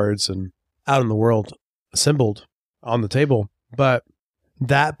and cards and out in the world assembled on the table. But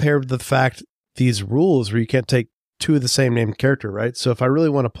that paired with the fact these rules where you can't take 2 of the same named character, right? So if I really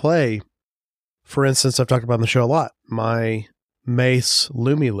want to play, for instance, I've talked about in the show a lot, my Mace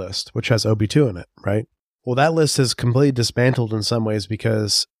Lumi list, which has Obi-2 in it, right? Well, that list is completely dismantled in some ways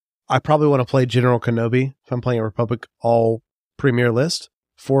because I probably want to play General Kenobi if I'm playing a Republic all premier list,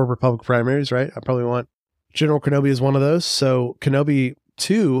 4 Republic primaries, right? I probably want General Kenobi as one of those. So Kenobi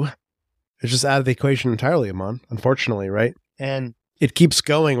 2 is just out of the equation entirely, Amon, unfortunately, right? And it keeps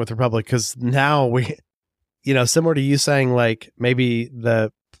going with Republic because now similar to you saying like maybe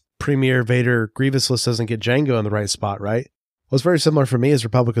the Premier Vader Grievous list doesn't get Django in the right spot, right? Well, it's very similar for me as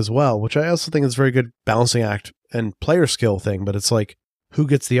Republic as well, which I also think is a very good balancing act and player skill thing, but it's like, who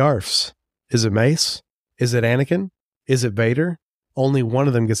gets the ARFs? Is it Mace? Is it Anakin? Is it Vader? Only one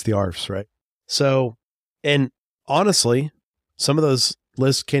of them gets the ARFs, right? So, and honestly, some of those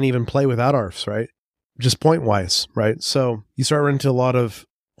lists can't even play without ARFs, right? Just point-wise, right? So you start running into a lot of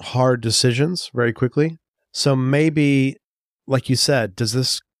hard decisions very quickly. So maybe, like you said, does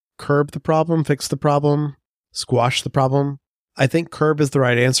this curb the problem, fix the problem, squash the problem? I think curb is the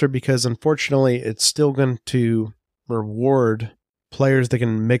right answer because unfortunately it's still going to reward players that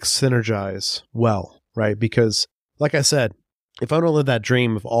can mix synergize well, right? Because like I said, if I want to live that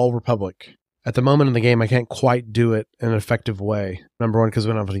dream of all Republic, at the moment in the game, I can't quite do it in an effective way. Number one, because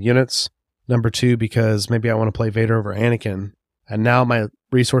we don't have the units. Number two, because maybe I want to play Vader over Anakin. And now my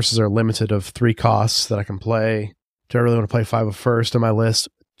resources are limited of 3 costs that I can play. Do I really want to play 5 of first on my list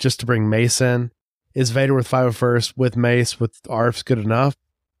just to bring Mace in? Is Vader with 5 of first, with Mace, with ARFs good enough?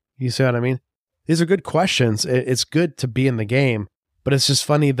 You see what I mean? These are good questions. It's good to be in the game, but it's just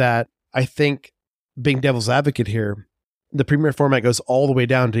funny that I think, being devil's advocate here, the Premier format goes all the way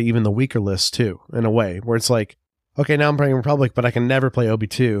down to even the weaker lists too, in a way, where it's like, okay, now I'm playing Republic, but I can never play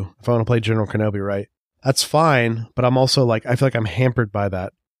Obi-2 if I want to play General Kenobi, right? That's fine, but I'm also like, I feel like I'm hampered by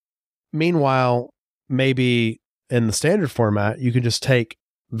that. Meanwhile, maybe in the standard format, you can just take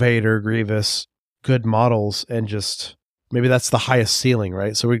Vader, Grievous, good models, and just, maybe that's the highest ceiling,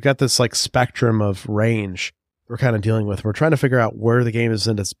 right? So we've got this like spectrum of range we're kind of dealing with. We're trying to figure out where the game is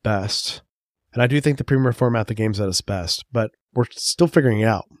at its best. And I do think the Premier format, the game's at its best, but we're still figuring it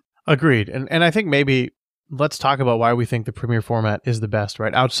out. Agreed. And I think maybe let's talk about why we think the Premier format is the best,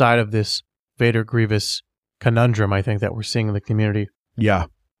 right? Outside of this Vader Grievous conundrum, I think, that we're seeing in the community. Yeah.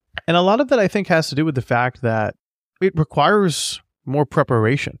 And a lot of that, I think, has to do with the fact that it requires more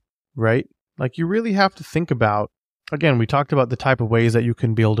preparation, right? Like, you really have to think about, again, we talked about the type of ways that you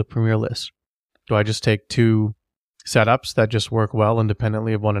can build a Premier list. Do I just take 2 setups that just work well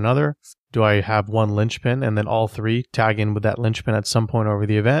independently of one another? Do I have one linchpin and then all 3 tag in with that linchpin at some point over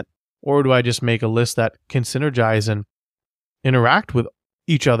the event? Or do I just make a list that can synergize and interact with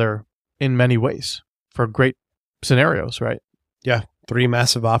each other in many ways for great scenarios, right? Yeah, 3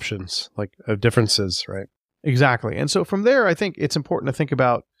 massive options, like, of differences, right? Exactly. And so from there, I think it's important to think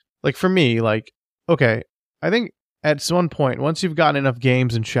about, like, for me, like, okay, I think at one point, once you've gotten enough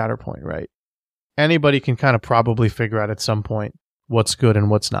games in Shatterpoint, right, anybody can kind of probably figure out at some point what's good and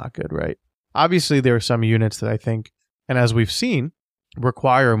what's not good, right? Obviously, there are some units that I think, and as we've seen,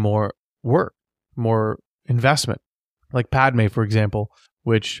 require more work, more investment. Like Padme, for example,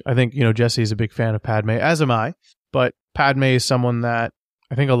 which I think, Jesse is a big fan of Padme, as am I, but Padme is someone that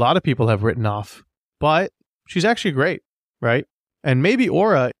I think a lot of people have written off, but she's actually great, right? And maybe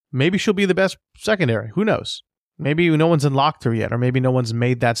Aura, maybe she'll be the best secondary. Who knows? Maybe no one's unlocked her yet, or maybe no one's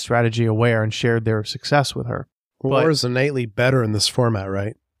made that strategy aware and shared their success with her. Well, Aura's innately better in this format,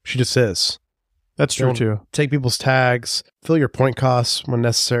 right? She just is. That's true, too. Take people's tags, fill your point costs when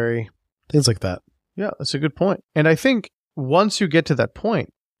necessary, things like that. Yeah, that's a good point. And I think once you get to that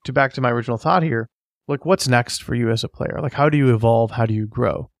point, back to my original thought here, like, what's next for you as a player? Like, how do you evolve? How do you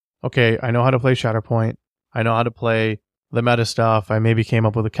grow? Okay, I know how to play Shatterpoint. I know how to play the meta stuff. I maybe came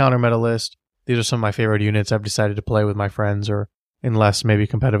up with a counter meta list. These are some of my favorite units I've decided to play with my friends or in less maybe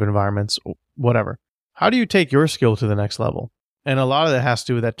competitive environments, whatever. How do you take your skill to the next level? And a lot of that has to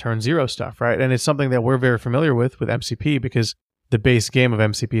do with that turn 0 stuff, right? And it's something that we're very familiar with MCP because the base game of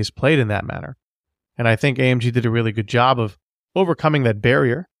MCP is played in that manner. And I think AMG did a really good job of overcoming that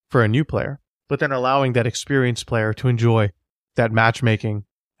barrier for a new player, but then allowing that experienced player to enjoy that matchmaking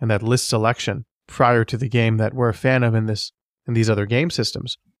and that list selection prior to the game that we're a fan of in these other game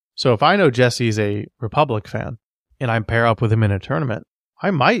systems. So if I know Jesse's a Republic fan and I pair up with him in a tournament,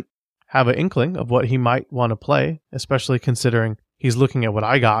 I might have an inkling of what he might want to play, especially considering he's looking at what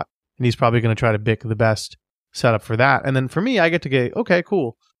I got and he's probably going to try to pick the best setup for that. And then for me, I get to get, okay,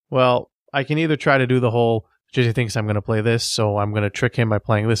 cool. Well, I can either try to do the whole, Jesse thinks I'm going to play this, so I'm going to trick him by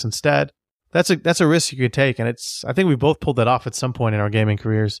playing this instead. That's a risk you could take. And I think we both pulled that off at some point in our gaming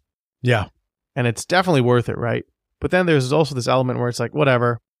careers. Yeah. And it's definitely worth it, right? But then there's also this element where it's like,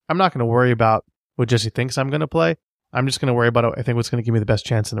 whatever, I'm not going to worry about what Jesse thinks I'm going to play. I'm just going to worry about, I think, what's going to give me the best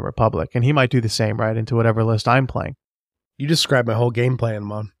chance in the Republic. And he might do the same, right, into whatever list I'm playing. You described my whole game plan,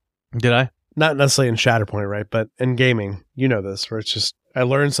 Mon. Did I? Not necessarily in Shatterpoint, right? But in gaming, you know this, where it's just, I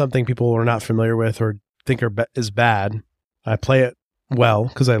learn something people are not familiar with or think is bad. I play it well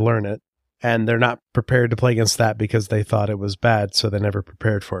because I learn it. And they're not prepared to play against that because they thought it was bad, so they never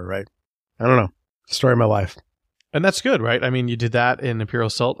prepared for it, right? I don't know. Story of my life. And that's good, right? I mean, you did that in Imperial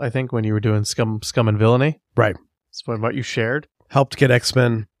Assault, I think, when you were doing Scum and Villainy. Right. That's what you shared. Helped get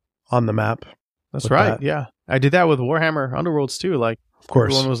X-Men on the map. That's right, yeah. I did that with Warhammer Underworlds, too. Like, of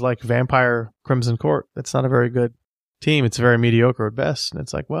course. Everyone was like Vampire Crimson Court. That's not a very good team. It's very mediocre at best. And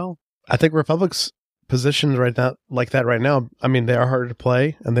it's like, well... I think Republic's positioned right now like that right now. I mean, they are harder to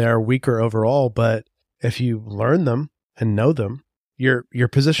play, and they are weaker overall, but if you learn them and know them, you're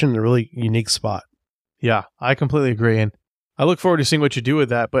positioned in a really unique spot. Yeah, I completely agree. And I look forward to seeing what you do with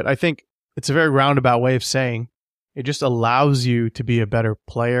that. But I think it's a very roundabout way of saying it just allows you to be a better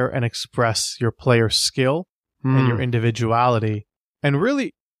player and express your player skill and your individuality and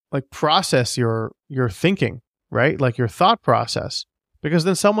really like process your thinking, right? Like your thought process. Because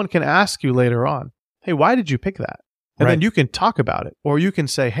then someone can ask you later on, hey, why did you pick that? And then you can talk about it. Or you can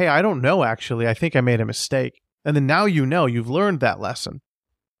say, hey, I don't know, actually. I think I made a mistake. And then now you know, you've learned that lesson.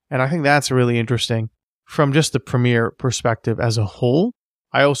 And I think that's really interesting. From just the Premier perspective as a whole,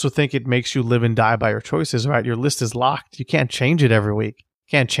 I also think it makes you live and die by your choices, right? Your list is locked. You can't change it every week.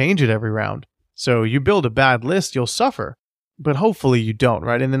 You can't change it every round. So you build a bad list, you'll suffer. But hopefully you don't,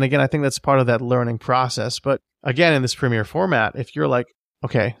 right? And then again, I think that's part of that learning process. But again, in this Premier format, if you're like,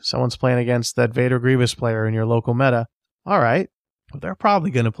 okay, someone's playing against that Vader Grievous player in your local meta, all right, well, they're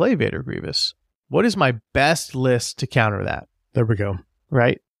probably going to play Vader Grievous. What is my best list to counter that? There we go.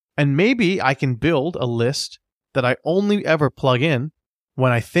 Right? And maybe I can build a list that I only ever plug in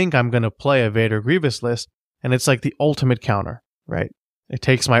when I think I'm going to play a Vader Grievous list, and it's like the ultimate counter, right? It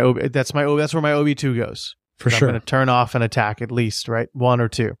takes my that's where my OB2 goes. For sure. I'm going to turn off an attack at least, right? 1 or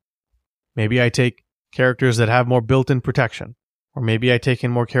 2. Maybe I take characters that have more built-in protection, or maybe I take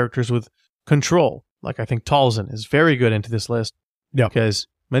in more characters with control. Like I think Talzin is very good into this list because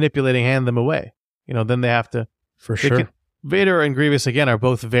manipulating hand them away. Then they have to. For sure. Vader and Grievous, again, are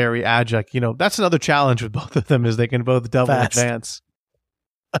both very agile. That's another challenge with both of them is they can both double advance.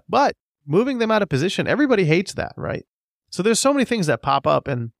 But moving them out of position, everybody hates that, right? So there's so many things that pop up.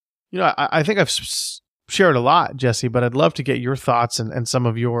 And, I think I've shared a lot, Jesse, but I'd love to get your thoughts and some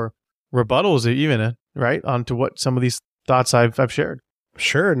of your rebuttals even, right, onto what some of these thoughts I've shared.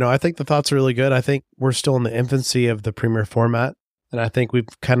 Sure. No, I think the thoughts are really good. I think we're still in the infancy of the Premier format. And I think we've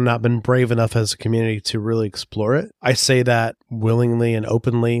kind of not been brave enough as a community to really explore it. I say that willingly and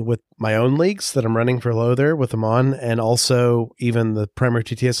openly with my own leagues that I'm running for Lothar with them on, and also even the Premier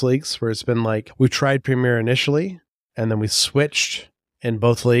TTS leagues where it's been like, we tried Premier initially, and then we switched in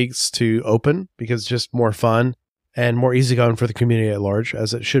both leagues to open because it's just more fun and more easygoing for the community at large,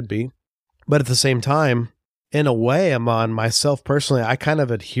 as it should be. But at the same time, in a way, Amon, myself personally, I kind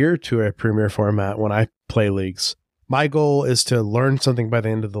of adhere to a Premier format when I play leagues. My goal is to learn something by the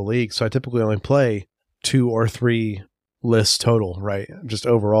end of the league, so I typically only play 2 or 3 lists total, right? Just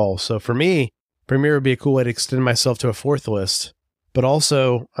overall. So for me, Premier would be a cool way to extend myself to a 4th list, but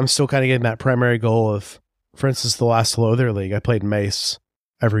also I'm still kind of getting that primary goal of, for instance, the last Lothar League, I played Mace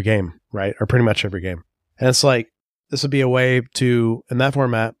every game, right? Or pretty much every game. And it's like, this would be a way to, in that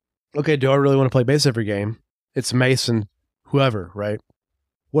format, okay, do I really want to play Mace every game? It's Mace and whoever, right?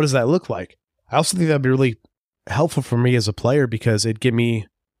 What does that look like? I also think that'd be really helpful for me as a player because it'd give me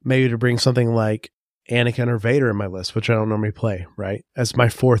maybe to bring something like Anakin or Vader in my list, which I don't normally play, right? As my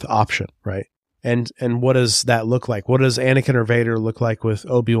 4th option, right? And what does that look like? What does Anakin or Vader look like with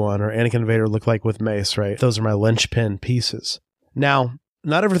Obi-Wan, or Anakin and Vader look like with Mace, right? Those are my linchpin pieces. Now,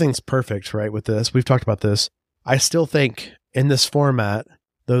 not everything's perfect, right, with this. We've talked about this. I still think in this format,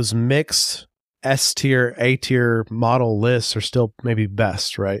 those mixed S-tier, A-tier model lists are still maybe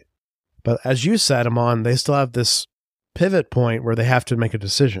best, right? But as you said, Amon, they still have this pivot point where they have to make a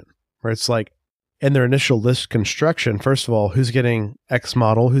decision, where it's like in their initial list construction, first of all, who's getting X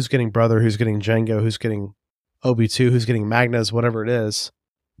model, who's getting Brother, who's getting Jango, who's getting OB2, who's getting Magnus, whatever it is.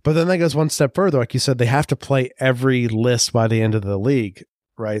 But then that goes one step further. Like you said, they have to play every list by the end of the league,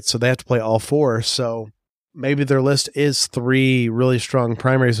 right? So they have to play all 4. So maybe their list is 3 really strong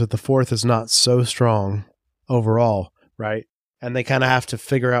primaries, but the 4th is not so strong overall, right? And they kind of have to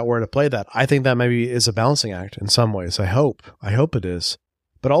figure out where to play that. I think that maybe is a balancing act in some ways. I hope it is.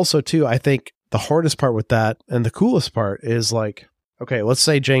 But also, too, I think the hardest part with that and the coolest part is like, okay, let's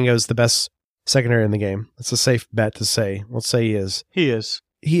say Jango's the best secondary in the game. It's a safe bet to say. Let's say he is.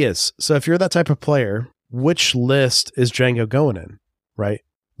 He is. So if you're that type of player, which list is Jango going in, right?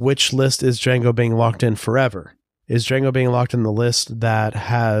 Which list is Jango being locked in forever? Is Jango being locked in the list that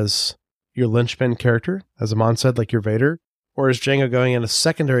has your linchpin character, as Amon said, like your Vader? Or is Jango going in a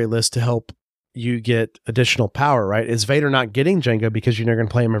secondary list to help you get additional power, right? Is Vader not getting Jango because you're not going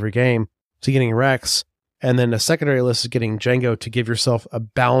to play him every game, so getting Rex, and then a secondary list is getting Jango to give yourself a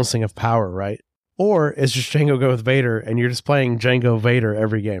balancing of power, right? Or is just Django go with Vader and you're just playing Django Vader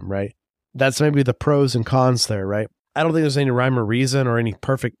every game, right? That's maybe the pros and cons there, right? I don't think there's any rhyme or reason or any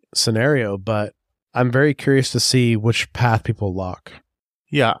perfect scenario, but I'm very curious to see which path people lock.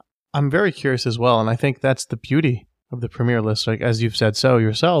 Yeah, I'm very curious as well. And I think that's the beauty of the Premier list. Like, as you've said so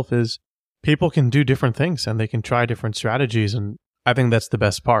yourself, is people can do different things and they can try different strategies. And I think that's the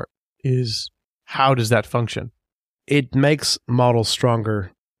best part, is how does that function? It makes models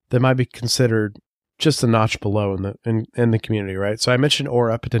stronger. They might be considered just a notch below in the community, right? So I mentioned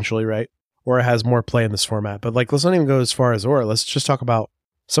Aura potentially, right? Aura has more play in this format, but like, let's not even go as far as Aura. Let's just talk about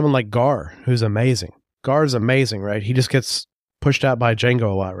someone like Gar, who's amazing. Gar's amazing, right? He just gets pushed out by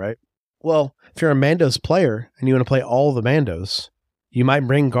Django a lot, right? Well, if you're a Mandos player and you want to play all the Mandos, you might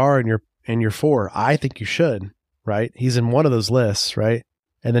bring Gar in your 4. I think you should, right? He's in one of those lists, right?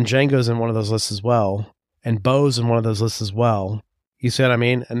 And then Django's in one of those lists as well, and Bo's in one of those lists as well. You see what I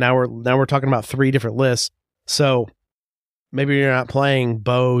mean? And now we're talking about 3 different lists. So maybe you're not playing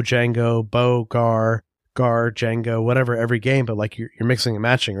Bo, Django, Bo, Gar, Django, whatever every game, but like you're mixing and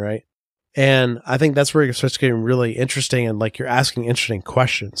matching, right? And I think that's where it starts getting really interesting, and like you're asking interesting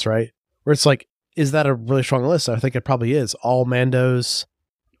questions, right? Where it's like, is that a really strong list? I think it probably is. All Mandos,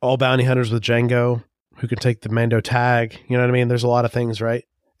 all bounty hunters with Django who can take the Mando tag. You know what I mean? There's a lot of things, right?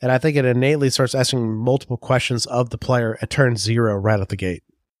 And I think it innately starts asking multiple questions of the player at turn 0 right at the gate.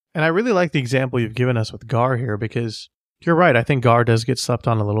 And I really like the example you've given us with Gar here, because you're right. I think Gar does get slept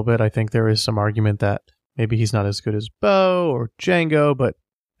on a little bit. I think there is some argument that maybe he's not as good as Bo or Django, but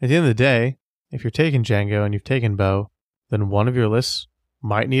at the end of the day, if you're taking Django and you've taken Bo, then one of your lists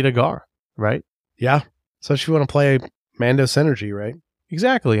might need a Gar, right? Yeah. So if you want to play Mando Synergy, right?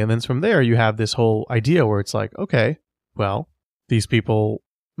 Exactly. And then from there, you have this whole idea where it's like, okay, well, these people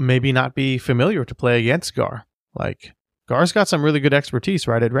maybe not be familiar to play against Gar. Like, Gar's got some really good expertise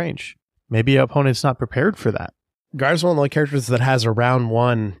right at range. Maybe an opponent's not prepared for that. Gar's one of the characters that has a round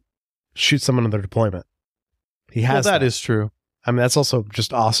 1 shoot someone in their deployment. He has that is true. I mean, that's also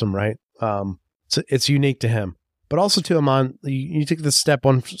just awesome, right? So it's unique to him. But also to Amon, you take this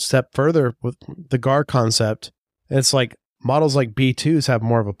one step further with the Gar concept. And it's like models like B2s have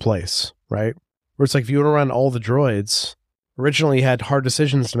more of a place, right? Where it's like, if you want to run all the droids, originally you had hard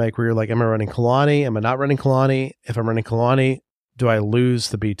decisions to make where you're like, am I running Kalani? Am I not running Kalani? If I'm running Kalani, do I lose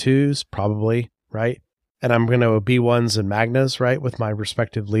the B2s? Probably, right? And I'm going to B1s and Magnas, right? With my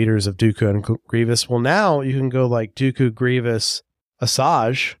respective leaders of Dooku and Grievous. Well, now you can go like Dooku, Grievous,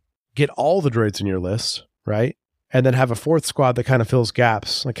 Asajj, get all the droids in your list, right? And then have a 4th squad that kind of fills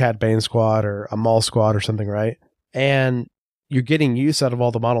gaps, a Cad Bane squad or a Maul squad or something, right? And you're getting use out of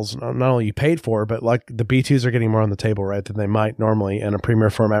all the models, not only you paid for, but like the B2s are getting more on the table, right? Than they might normally in a Premier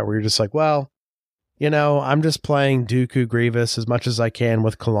format where you're just like, well, you know, I'm just playing Dooku, Grievous as much as I can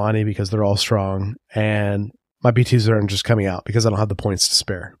with Kalani because they're all strong. And my B2s aren't just coming out because I don't have the points to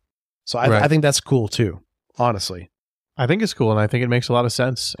spare. So I think that's cool too, honestly. I think it's cool, and I think it makes a lot of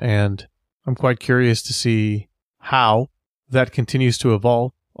sense. And I'm quite curious to see how that continues to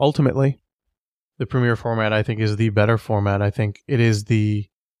evolve. Ultimately, the Premier format, I think, is the better format. I think it is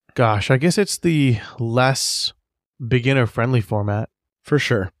I guess it's the less beginner-friendly format. For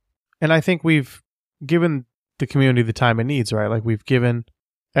sure. And I think we've given the community the time it needs, right? Like, we've given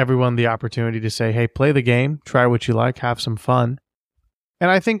everyone the opportunity to say, hey, play the game, try what you like, have some fun. And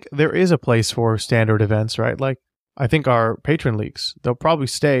I think there is a place for standard events, right? Like, I think our patron leagues, they'll probably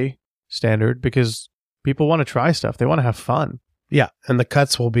stay standard because people want to try stuff. They want to have fun. Yeah, and the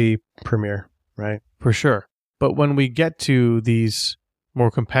cuts will be Premier, right? For sure. But when we get to these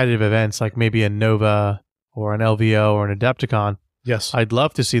more competitive events, like maybe a Nova or an LVO or an Adepticon, yes, I'd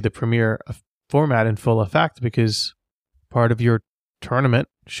love to see the Premier format in full effect, because part of your tournament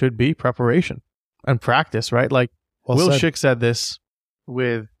should be preparation and practice, right? Like, Will Schick said this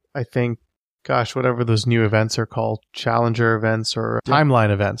with, I think, whatever those new events are called, Challenger events or Timeline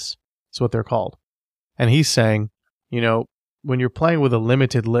events. That's what they're called. And he's saying, you know, when you're playing with a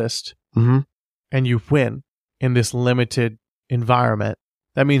limited list and you win in this limited environment,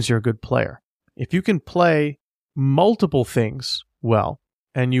 that means you're a good player. If you can play multiple things well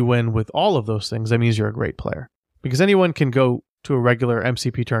and you win with all of those things, that means you're a great player. Because anyone can go to a regular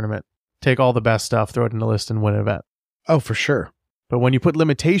MCP tournament, take all the best stuff, throw it in a list, and win an event. Oh, for sure. But when you put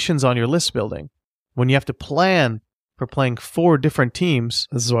limitations on your list building, when you have to plan for playing 4 different teams,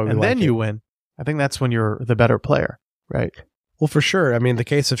 this is why we and like then it. you win, I think that's when you're the better player, right? Well, for sure. I mean, the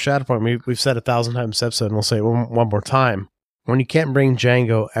case of Shatterpoint, we've said 1,000 times this episode, and we'll say it one more time. When you can't bring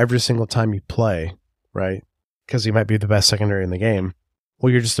Django every single time you play, right? Because he might be the best secondary in the game.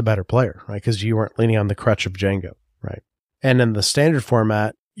 Well, you're just a better player, right? Because you weren't leaning on the crutch of Django, right? And in the standard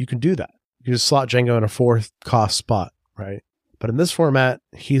format, you can do that. You just slot Django in a 4th cost spot, right? But in this format,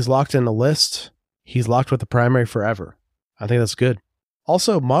 he's locked in a list. He's locked with the primary forever. I think that's good.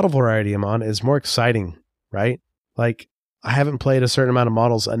 Also, model variety, Amon, is more exciting, right? Like, I haven't played a certain amount of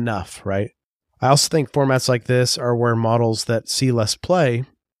models enough, right? I also think formats like this are where models that see less play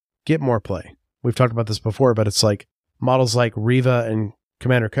get more play. We've talked about this before, but it's like models like Reva and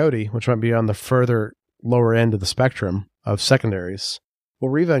Commander Cody, which might be on the further lower end of the spectrum of secondaries.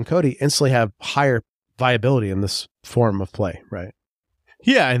 Well, Reva and Cody instantly have higher viability in this form of play, right?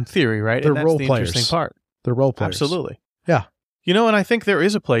 Yeah, in theory, right? They're and that's role the players. Interesting part. They're role players. Absolutely. Yeah. You know, and I think there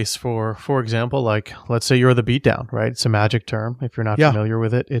is a place for example, like, let's say you're the beatdown, right? It's a Magic term. If you're not familiar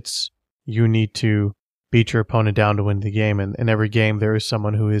with it, it's you need to beat your opponent down to win the game. And in every game, there is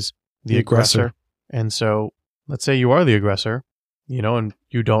someone who is the aggressor. And so let's say you are the aggressor, you know, and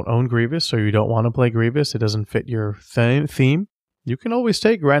you don't own Grievous or you don't want to play Grievous. It doesn't fit your theme. You can always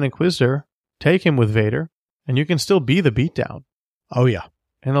take Grand Inquisitor, take him with Vader, and you can still be the beatdown. Oh, yeah.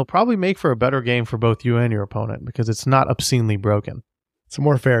 And they'll probably make for a better game for both you and your opponent because it's not obscenely broken. It's a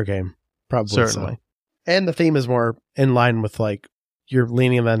more fair game, probably. Certainly. So. And the theme is more in line with, like, you're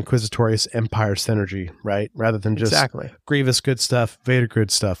leaning on the Inquisitorious Empire synergy, right? Rather than just Grievous good stuff, Vader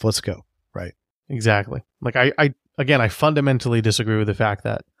good stuff. Let's go, right? Exactly. Like, I fundamentally disagree with the fact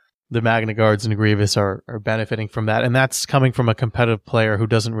that the Magna Guards and Grievous are benefiting from that. And that's coming from a competitive player who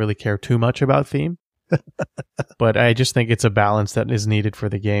doesn't really care too much about theme. But I just think it's a balance that is needed for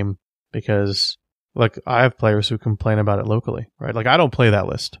the game because, like, I have players who complain about it locally, right? Like, I don't play that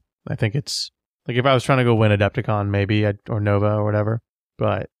list. I think it's, like, if I was trying to go win Adepticon, maybe, or Nova or whatever,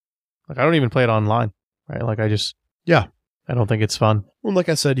 but, like, I don't even play it online, right? Like, I don't think it's fun. Well, like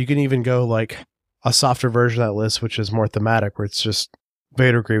I said, you can even go, like, a softer version of that list, which is more thematic, where it's just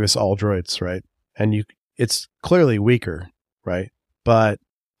Vader, Grievous, all droids, right? And it's clearly weaker, right? But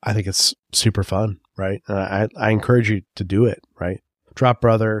I think it's super fun, right? And I encourage you to do it, right? Drop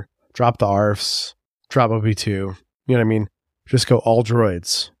Brother, drop the ARFs, drop OB2, you know what I mean? Just go all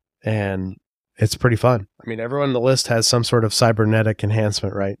droids, and it's pretty fun. I mean, everyone on the list has some sort of cybernetic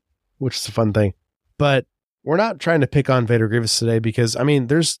enhancement, right? Which is a fun thing. But we're not trying to pick on Vader Grievous today because, I mean,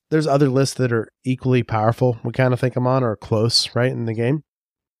 there's other lists that are equally powerful, we kind of think them on, or close, right, in the game.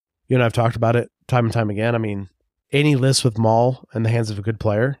 You and I've talked about it time and time again. I mean, any list with Maul in the hands of a good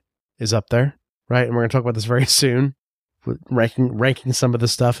player is up there, right? And we're going to talk about this very soon, ranking some of the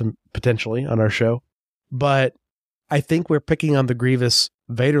stuff and potentially on our show. But I think we're picking on the Grievous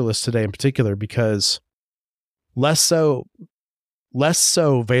Vader list today in particular because less so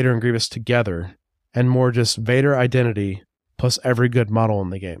Vader and Grievous together and more just Vader identity plus every good model in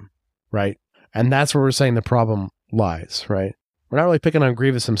the game, right? And that's where we're saying the problem lies, right? We're not really picking on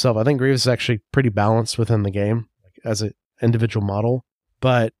Grievous himself. I think Grievous is actually pretty balanced within the game as an individual model,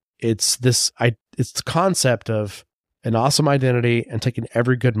 but it's the concept of an awesome identity and taking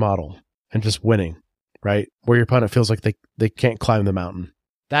every good model and just winning, right? Where your opponent feels like they can't climb the mountain.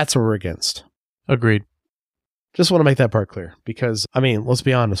 That's what we're against. Agreed. Just want to make that part clear because, I mean, let's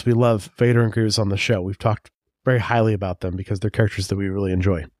be honest. We love Vader and Grievous on the show. We've talked very highly about them because they're characters that we really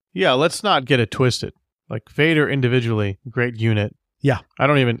enjoy. Yeah, let's not get it twisted. Like, Vader individually, great unit. Yeah. I'm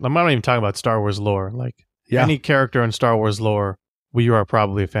not even talking about Star Wars lore. Like, any character in Star Wars lore, we are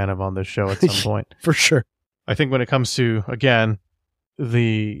probably a fan of on this show at some point. For sure. I think when it comes to, again,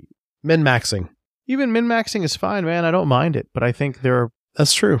 the min-maxing. Even min-maxing is fine, man. I don't mind it. But I think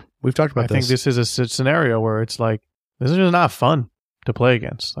that's true. We've talked about this. I think this is a scenario where it's like, this is just not fun to play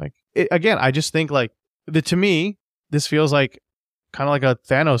against. Like, again, I just think, like, to me, this feels like kind of like a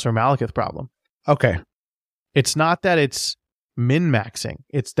Thanos or Malekith problem. Okay. It's not that it's min-maxing.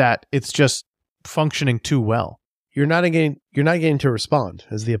 It's that it's just functioning too well. You're not getting to respond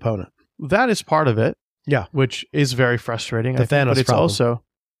as the opponent. That is part of it. Yeah. Which is very frustrating. The Thanos but it's problem. Also,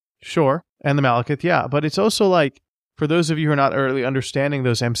 sure, and the Malekith, yeah. But it's also like, for those of you who are not really understanding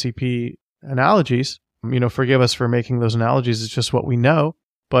those MCP analogies, forgive us for making those analogies. It's just what we know.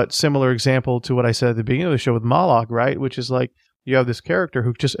 But similar example to what I said at the beginning of the show with Moloch, right? Which is like, you have this character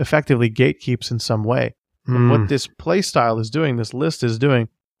who just effectively gatekeeps in some way. And what this play style is doing, this list is doing,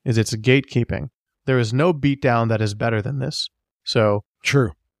 is it's gatekeeping. There is no beatdown that is better than this. So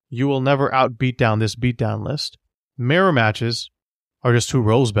true. You will never out beatdown this beatdown list. Mirror matches are just who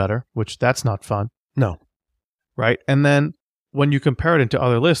rolls better, which that's not fun. No. Right? And then when you compare it into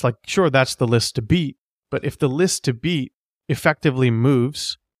other lists, like, sure, that's the list to beat, but if the list to beat effectively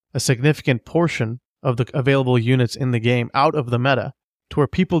moves a significant portion of the available units in the game out of the meta to where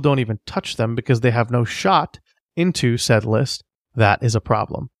people don't even touch them because they have no shot into said list, that is a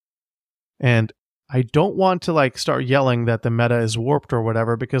problem. And I don't want to like start yelling that the meta is warped or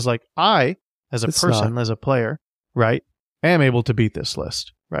whatever, because like I, as a person, as a player, right, am able to beat this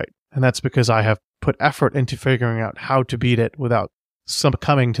list, right? And that's because I have put effort into figuring out how to beat it without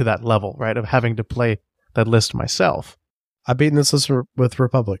coming to that level, right, of having to play that list myself. I've beaten this list with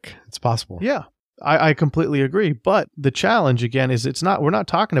Republic. It's possible. Yeah, I completely agree. But the challenge, again, is we're not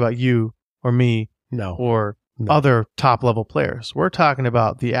talking about you or me or other top-level players. We're talking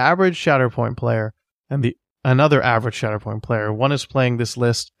about the average Shatterpoint player and another average Shatterpoint player. One is playing this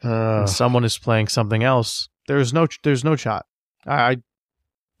list and someone is playing something else. There's no shot. I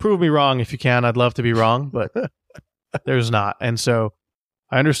prove me wrong if you can. I'd love to be wrong, but there's not. And so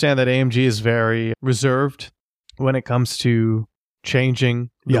I understand that AMG is very reserved when it comes to changing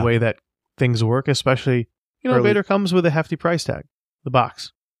the way that things work, especially, Vader comes with a hefty price tag, the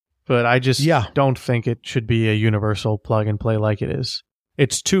box. But I just don't think it should be a universal plug and play like it is.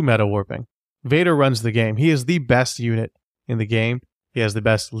 It's too meta warping. Vader runs the game. He is the best unit in the game. He has the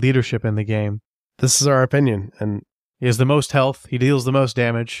best leadership in the game. This is our opinion. And he has the most health. He deals the most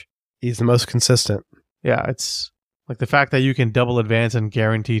damage. He's the most consistent. Yeah, it's like the fact that you can double advance and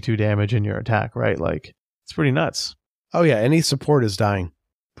guarantee 2 damage in your attack, right? Like, it's pretty nuts. Oh, yeah. Any support is dying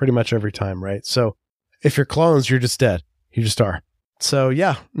pretty much every time, right? So if you're clones, you're just dead. You just are. So,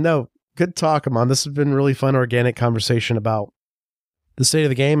 yeah, no, good talk, Amon. This has been really fun, organic conversation about the state of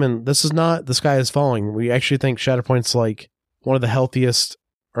the game. And this is not the sky is falling. We actually think Shatterpoint's like one of the healthiest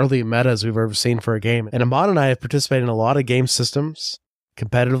early metas we've ever seen for a game. And Amon and I have participated in a lot of game systems,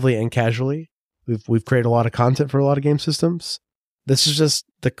 competitively and casually. We've created a lot of content for a lot of game systems. This is just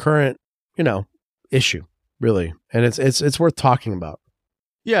the current, issue, really. And it's worth talking about.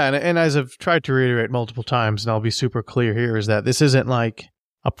 Yeah, and as I've tried to reiterate multiple times, and I'll be super clear here, is that this isn't like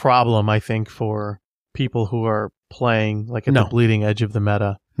a problem, I think, for people who are playing like at the bleeding edge of the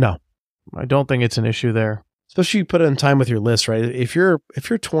meta. No. I don't think it's an issue there. Especially you put it in time with your list, right? If you're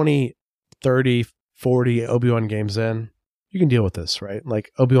 20, 30, 40 Obi-Wan games in, you can deal with this, right?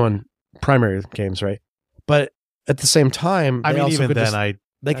 Like Obi-Wan primary games, right? But at the same time, I mean, even then,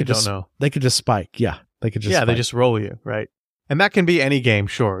 they could just spike. Yeah. They just roll you, right? And that can be any game,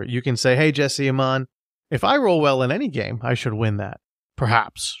 sure. You can say, hey, Jesse, Amon, if I roll well in any game, I should win that.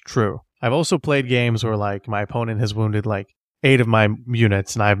 Perhaps. True. I've also played games where like my opponent has wounded like 8 of my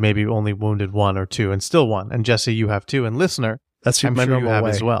units and I've maybe only wounded 1 or 2 and still won. And Jesse, you have 2. And listener, I'm my sure normal you have way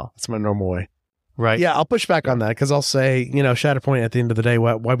as well. That's my normal way. Right. Yeah, I'll push back on that because I'll say, Shatterpoint at the end of the day,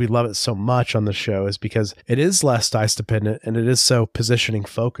 why we love it so much on the show is because it is less dice dependent and it is so positioning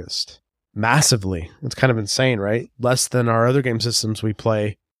focused. Massively. It's kind of insane, right? Less than our other game systems we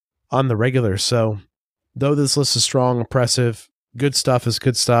play on the regular. So though this list is strong, impressive, good stuff is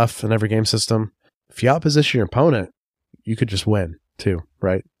good stuff in every game system, if you outposition your opponent, you could just win too,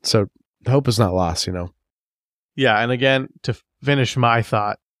 right? So hope is not lost, Yeah, and again, to finish my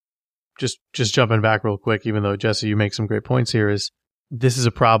thought, just jumping back real quick, even though, Jesse, you make some great points here, is this is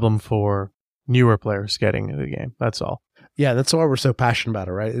a problem for newer players getting into the game. That's all. Yeah, that's why we're so passionate about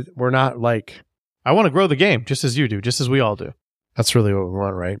it, right? We're not like... I want to grow the game just as you do, just as we all do. That's really what we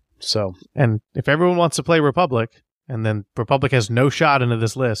want, right? So, and if everyone wants to play Republic, and then Republic has no shot into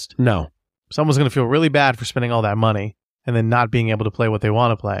this list... No. Someone's going to feel really bad for spending all that money and then not being able to play what they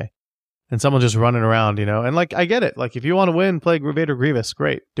want to play. And someone just running around, And like, I get it. Like, if you want to win, play Vader Grievous,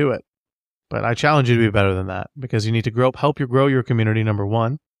 great, do it. But I challenge you to be better than that because you need to help you grow your community, number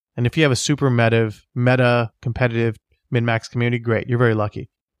one. And if you have a super meta, competitive, min-max community, great. You're very lucky.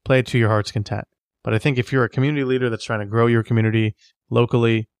 Play it to your heart's content. But I think if you're a community leader that's trying to grow your community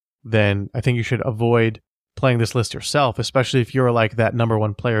locally, then I think you should avoid playing this list yourself, especially if you're like that number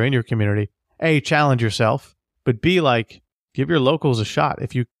one player in your community. A, challenge yourself, but B, like, give your locals a shot.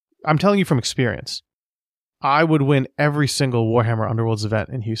 I'm telling you from experience, I would win every single Warhammer Underworlds event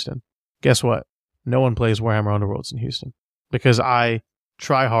in Houston. Guess what? No one plays Warhammer Underworlds in Houston because I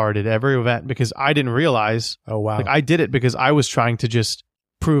try hard at every event because I didn't realize. Oh, wow. Like, I did it because I was trying to just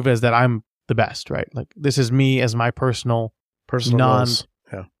prove that I'm the best, right? Like, this is me as my personal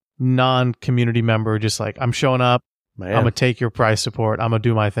non-community member. Just like, I'm showing up. I'm going to take your prize support. I'm going to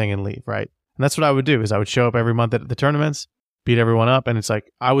do my thing and leave, right? And that's what I would do is I would show up every month at the tournaments, beat everyone up. And it's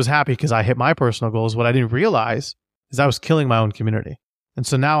like, I was happy because I hit my personal goals. What I didn't realize is I was killing my own community. And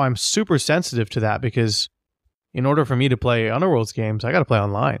so now I'm super sensitive to that because in order for me to play Underworlds games, I got to play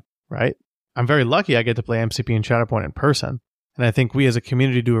online, right? I'm very lucky I get to play MCP and Shatterpoint in person. And I think we as a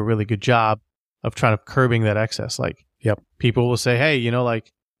community do a really good job of trying to curbing that excess. Like, people will say, hey,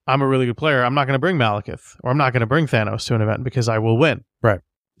 like, I'm a really good player. I'm not going to bring Malekith or I'm not going to bring Thanos to an event because I will win. Right.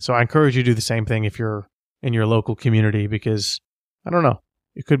 So I encourage you to do the same thing if you're in your local community because, I don't know,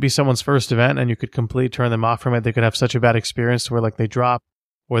 it could be someone's first event and you could completely turn them off from it. They could have such a bad experience where like they drop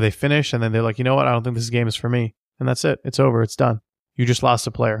or they finish and then they're like, you know what? I don't think this game is for me. And that's it. It's over. It's done. You just lost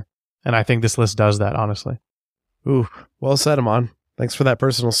a player. And I think this list does that, honestly. Ooh, well said, Amon. Thanks for that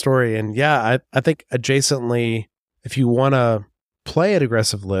personal story. And yeah, I think adjacently, if you want to play an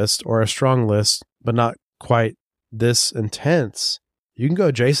aggressive list or a strong list, but not quite this intense, you can go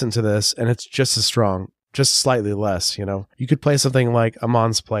adjacent to this and it's just as strong, just slightly less, you know. You could play something like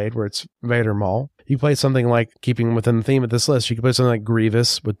Amon's played, where it's Vader Maul. You play something like, keeping within the theme of this list, you could play something like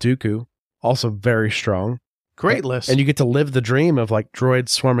Grievous with Dooku, also very strong. Great list. And you get to live the dream of like droids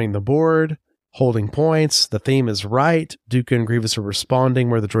swarming the board, holding points. The theme is right. Dooku and Grievous are responding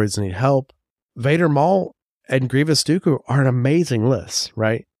where the droids need help. Vader Maul and Grievous Dooku are an amazing list,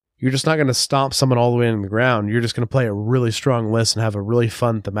 right? You're just not going to stomp someone all the way in the ground. You're just going to play a really strong list and have a really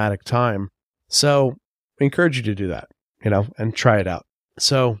fun thematic time. So I encourage you to do that, you know, and try it out.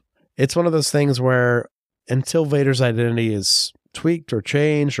 So it's one of those things where until Vader's identity is tweaked or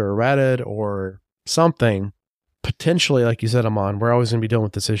changed or errated or something, potentially, like you said, Amon, we're always going to be dealing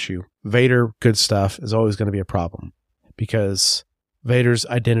with this issue. Vader, good stuff, is always going to be a problem because Vader's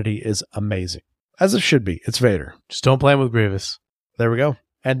identity is amazing, as it should be. It's Vader. Just don't play him with Grievous. There we go.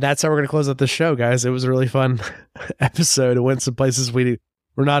 And that's how we're going to close out this show, guys. It was a really fun episode. It went some places we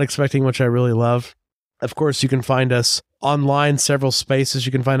were not expecting, which I really love. Of course, you can find us online, several spaces.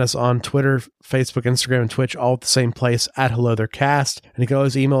 You can find us on Twitter, Facebook, Instagram, and Twitch, all at the same place, at Hello There Cast. And you can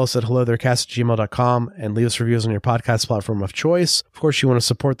always email us at hellothercast@gmail.com and leave us reviews on your podcast platform of choice. Of course, you want to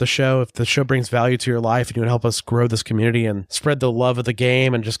support the show. If the show brings value to your life and you want to help us grow this community and spread the love of the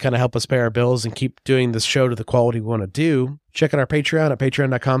game and just kind of help us pay our bills and keep doing this show to the quality we want to do, check out our Patreon at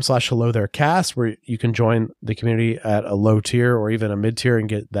patreon.com/hellotherecast, where you can join the community at a low tier or even a mid tier and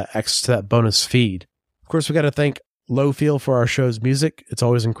get that access to that bonus feed. Of course, we got to thank Low Feel for our show's music. It's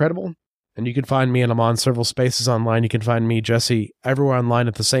always incredible. And you can find me and I'm on several spaces online. You can find me, Jesse, everywhere online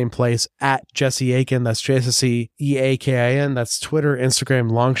at the same place, at Jesse Aiken. That's JSSEAKIN. That's Twitter,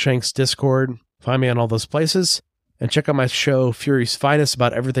 Instagram, Longshanks, Discord. Find me on all those places. And check out my show, Fury's Finest,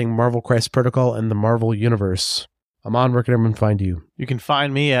 about everything Marvel Crisis Protocol and the Marvel Universe. Amon, where can everyone find you? You can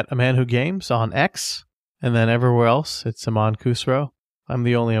find me at A Man Who Games on X. And then everywhere else, it's Amon Khusro. I'm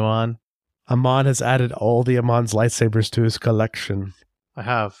the only Amon. Amon has added all the Amon's lightsabers to his collection. I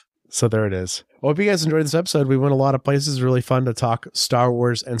have. So there it is. Well, hope you guys enjoyed this episode. We went a lot of places. Really fun to talk Star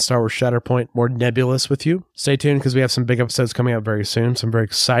Wars and Star Wars Shatterpoint more nebulous with you. Stay tuned because we have some big episodes coming out very soon. Some very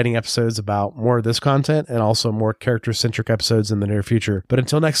exciting episodes about more of this content and also more character-centric episodes in the near future. But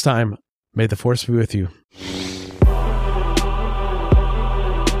until next time, may the Force be with you.